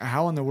thinking,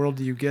 how in the world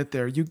do you get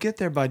there? You get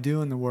there by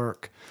doing the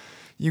work.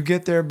 You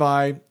get there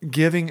by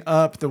giving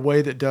up the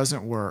way that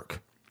doesn't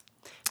work.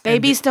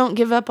 Babies don't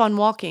give up on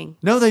walking.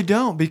 No, they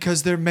don't,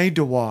 because they're made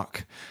to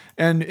walk.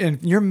 And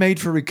you're made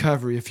for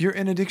recovery. If you're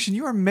in addiction,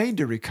 you are made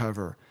to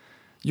recover.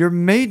 You're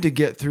made to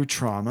get through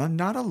trauma,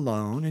 not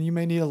alone, and you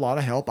may need a lot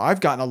of help. I've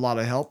gotten a lot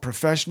of help,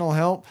 professional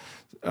help,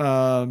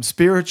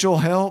 spiritual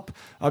help.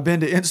 I've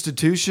been to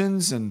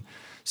institutions and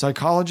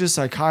psychologists,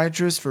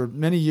 psychiatrists for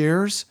many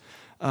years,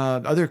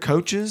 other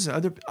coaches.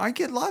 I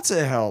get lots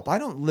of help. I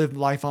don't live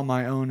life on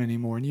my own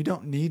anymore, and you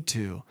don't need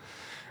to.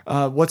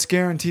 What's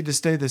guaranteed to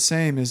stay the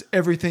same is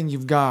everything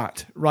you've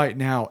got right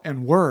now,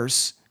 and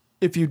worse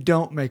if you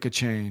don't make a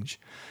change.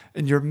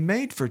 And you're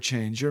made for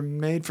change. You're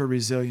made for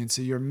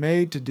resiliency. You're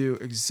made to do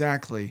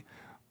exactly,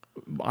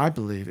 I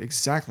believe,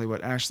 exactly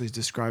what Ashley's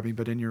describing,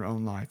 but in your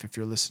own life, if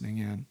you're listening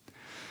in.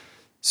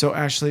 So,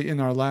 Ashley,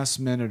 in our last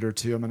minute or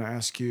two, I'm going to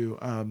ask you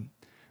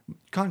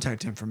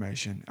contact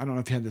information. I don't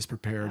know if you had this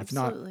prepared.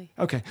 Absolutely. If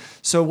not, okay.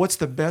 So what's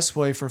the best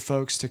way for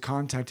folks to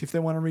contact if they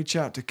want to reach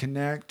out, to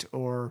connect,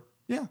 or,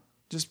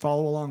 just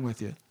follow along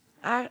with you?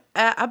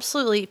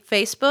 Absolutely.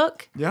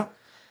 Facebook. Yeah.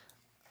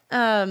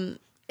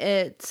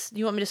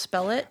 You want me to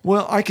spell it?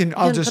 Well,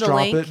 I'll just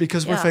drop it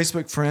because we're Yeah.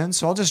 Facebook friends.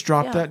 So I'll just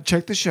drop Yeah. that.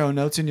 Check the show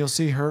notes and you'll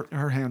see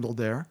her handle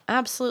there.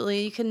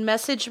 Absolutely. You can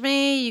message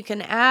me. You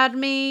can add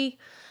me.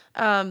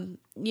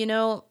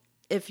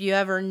 If you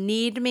ever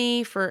need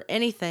me for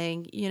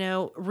anything,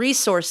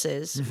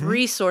 resources.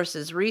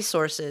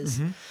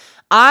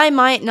 I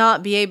might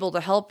not be able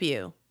to help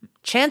you.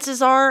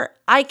 Chances are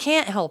I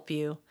can't help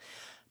you,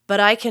 but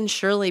I can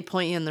surely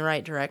point you in the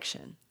right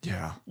direction.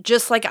 Yeah.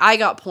 Just like I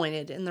got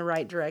pointed in the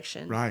right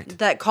direction. Right.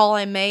 That call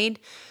I made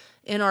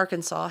in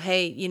Arkansas,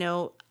 hey,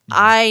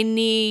 I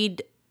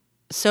need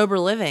sober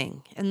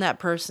living. And that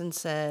person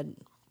said,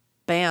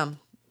 bam,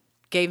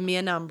 gave me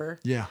a number.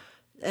 Yeah.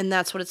 And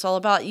that's what it's all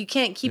about. You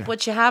can't keep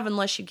what you have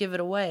unless you give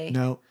it away.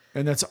 No.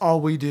 And that's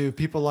all we do.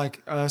 People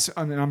like us,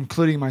 I mean, I'm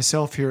including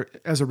myself here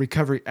as a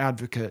recovery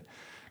advocate,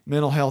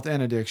 mental health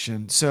and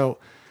addiction. So,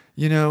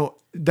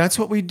 that's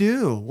what we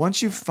do.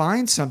 Once you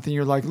find something,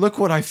 you're like, look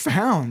what I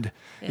found.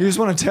 Yeah. You just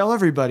want to tell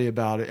everybody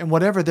about it. And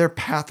whatever their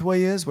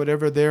pathway is,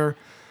 whatever their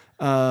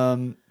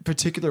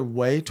particular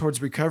way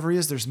towards recovery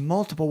is, there's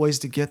multiple ways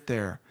to get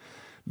there.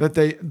 But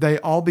they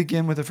all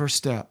begin with the first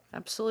step.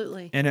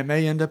 Absolutely. And it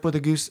may end up with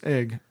a goose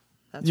egg.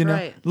 That's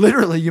right.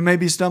 Literally, you may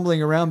be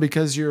stumbling around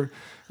because you're,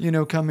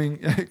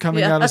 coming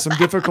out of some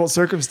difficult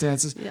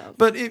circumstances. Yeah.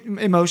 But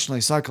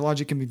emotionally,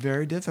 psychologically, can be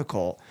very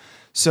difficult.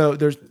 So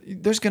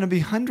there's going to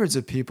be hundreds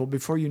of people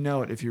before you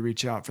know it if you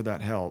reach out for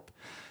that help.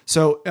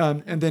 So,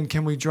 and then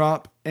can we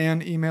drop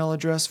an email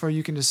address for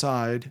you can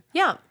decide?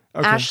 Yeah.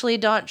 Okay.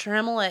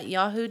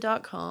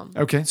 Ashley.trammell@yahoo.com.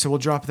 Okay, so we'll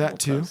drop that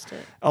too,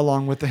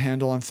 along with the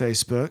handle on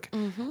Facebook.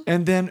 Mm-hmm.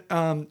 And then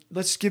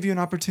let's give you an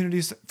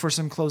opportunity for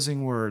some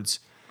closing words.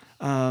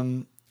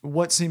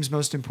 What seems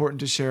most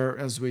important to share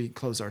as we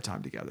close our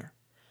time together?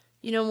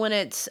 When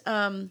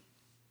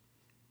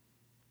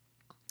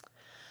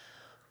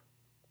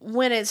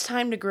it's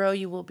time to grow,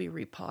 you will be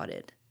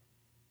repotted.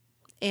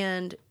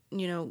 And,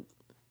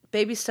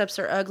 baby steps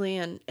are ugly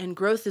and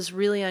growth is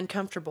really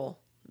uncomfortable.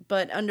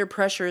 But under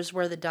pressure is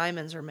where the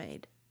diamonds are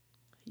made,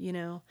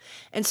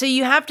 And so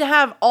you have to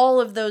have all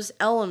of those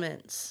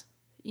elements,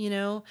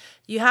 You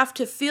have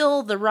to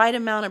feel the right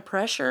amount of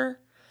pressure.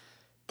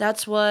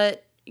 That's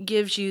what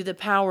gives you the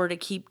power to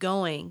keep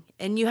going.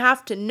 And you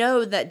have to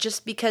know that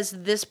just because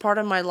this part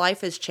of my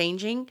life is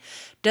changing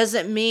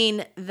doesn't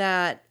mean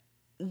that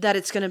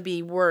it's going to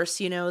be worse,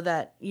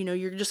 that,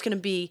 you're just going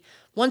to be,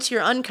 once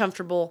you're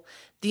uncomfortable,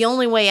 the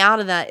only way out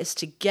of that is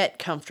to get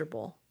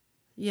comfortable,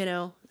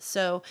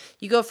 So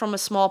you go from a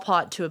small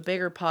pot to a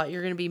bigger pot,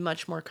 you're going to be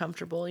much more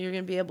comfortable. You're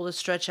going to be able to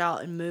stretch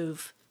out and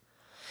move.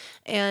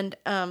 And,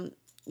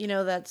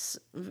 that's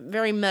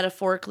very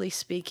metaphorically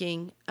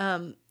speaking.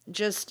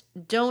 Just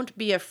don't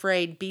be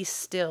afraid, be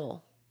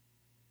still.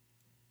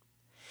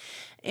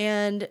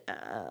 And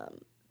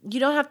you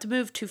don't have to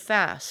move too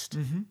fast.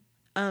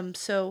 Mm-hmm.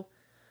 So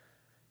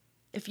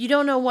if you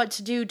don't know what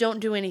to do, don't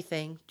do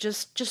anything.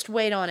 Just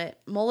wait on it.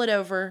 Mull it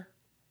over.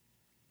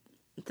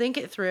 Think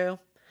it through.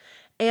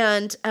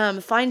 And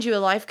find you a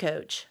life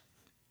coach.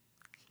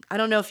 I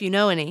don't know if you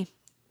know any.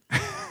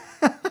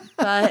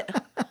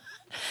 But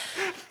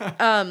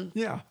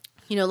yeah.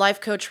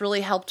 Life coach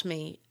really helped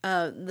me.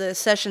 The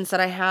sessions that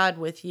I had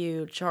with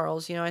you,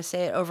 Charles, I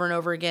say it over and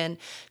over again.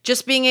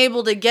 Just being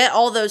able to get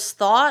all those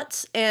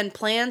thoughts and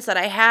plans that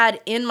I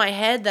had in my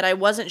head that I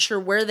wasn't sure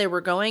where they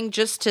were going,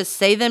 just to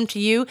say them to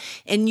you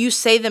and you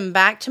say them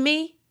back to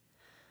me.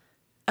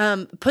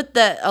 Put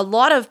a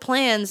lot of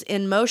plans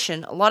in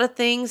motion, a lot of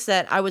things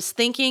that I was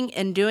thinking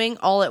and doing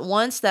all at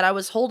once that I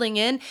was holding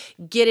in.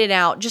 Get it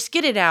out. Just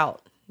get it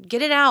out.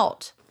 Get it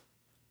out.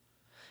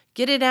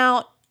 Get it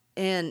out.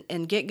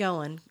 And get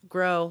going.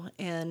 grow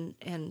and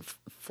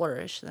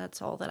flourish.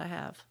 That's all that I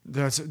have.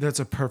 That's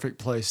a perfect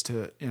place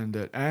to end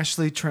it.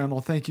 Ashley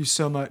Trammell, thank you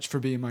so much for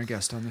being my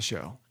guest on the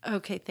show.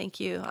 Okay, thank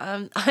you.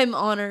 I'm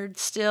honored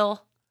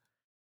still.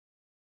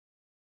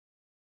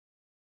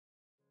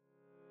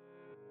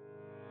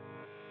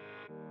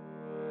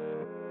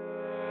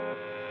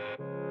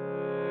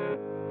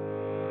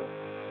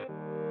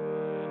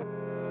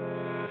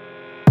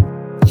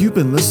 You've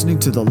been listening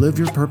to the Live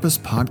Your Purpose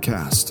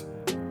podcast.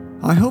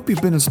 I hope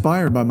you've been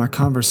inspired by my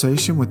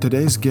conversation with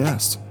today's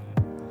guest.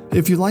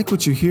 If you like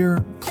what you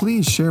hear,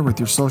 please share with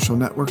your social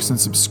networks and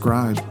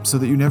subscribe so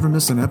that you never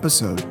miss an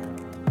episode.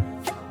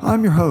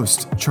 I'm your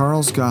host,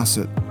 Charles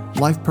Gossett,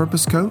 life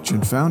purpose coach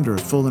and founder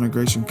of Full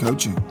Integration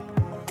Coaching.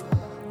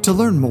 To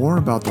learn more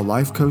about the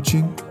life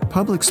coaching,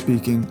 public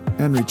speaking,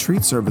 and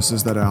retreat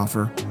services that I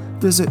offer,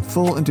 visit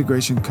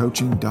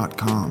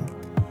fullintegrationcoaching.com.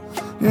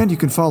 And you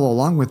can follow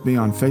along with me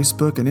on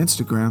Facebook and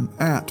Instagram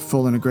at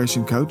Full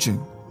Integration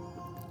Coaching.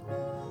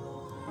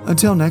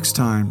 Until next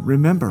time,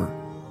 remember,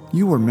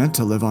 you were meant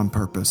to live on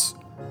purpose.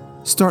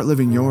 Start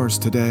living yours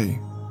today.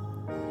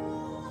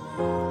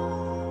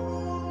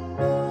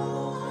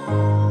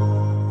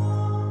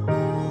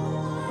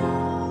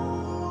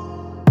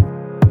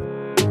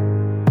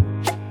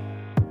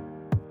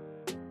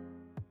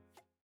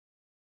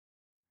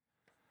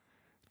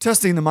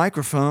 Testing the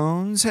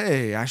microphones.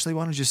 Hey, Ashley,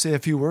 why don't you say a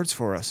few words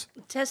for us?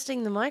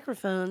 Testing the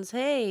microphones.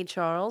 Hey,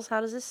 Charles,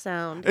 how does this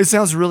sound? It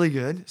sounds really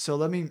good. So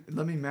let me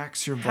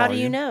max your volume. How do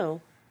you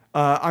know?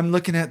 I'm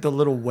looking at the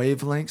little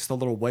wavelengths, the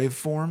little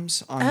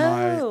waveforms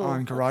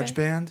on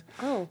GarageBand. Okay.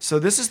 Oh. So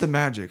this is the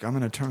magic. I'm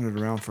going to turn it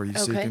around for you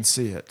so you Okay. can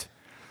see it.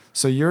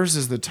 So yours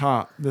is the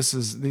top.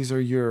 These are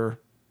your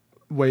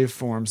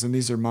waveforms, and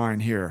these are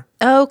mine here.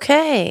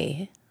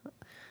 Okay.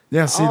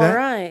 Yeah, see All that?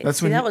 right. That's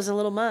See, when that you- was a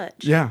little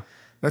much. Yeah,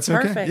 that's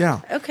okay. Perfect.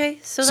 Yeah. Okay,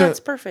 so So- that's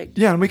perfect.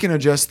 Yeah, and we can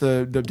adjust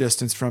the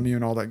distance from you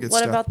and all that good What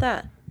stuff. about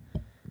that?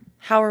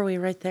 How are we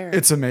right there?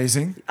 It's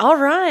amazing. All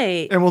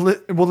right. And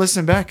we'll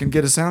listen back and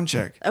get a sound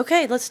check.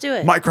 Okay, let's do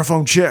it.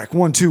 Microphone check.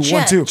 1 2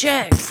 1 2.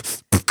 Check.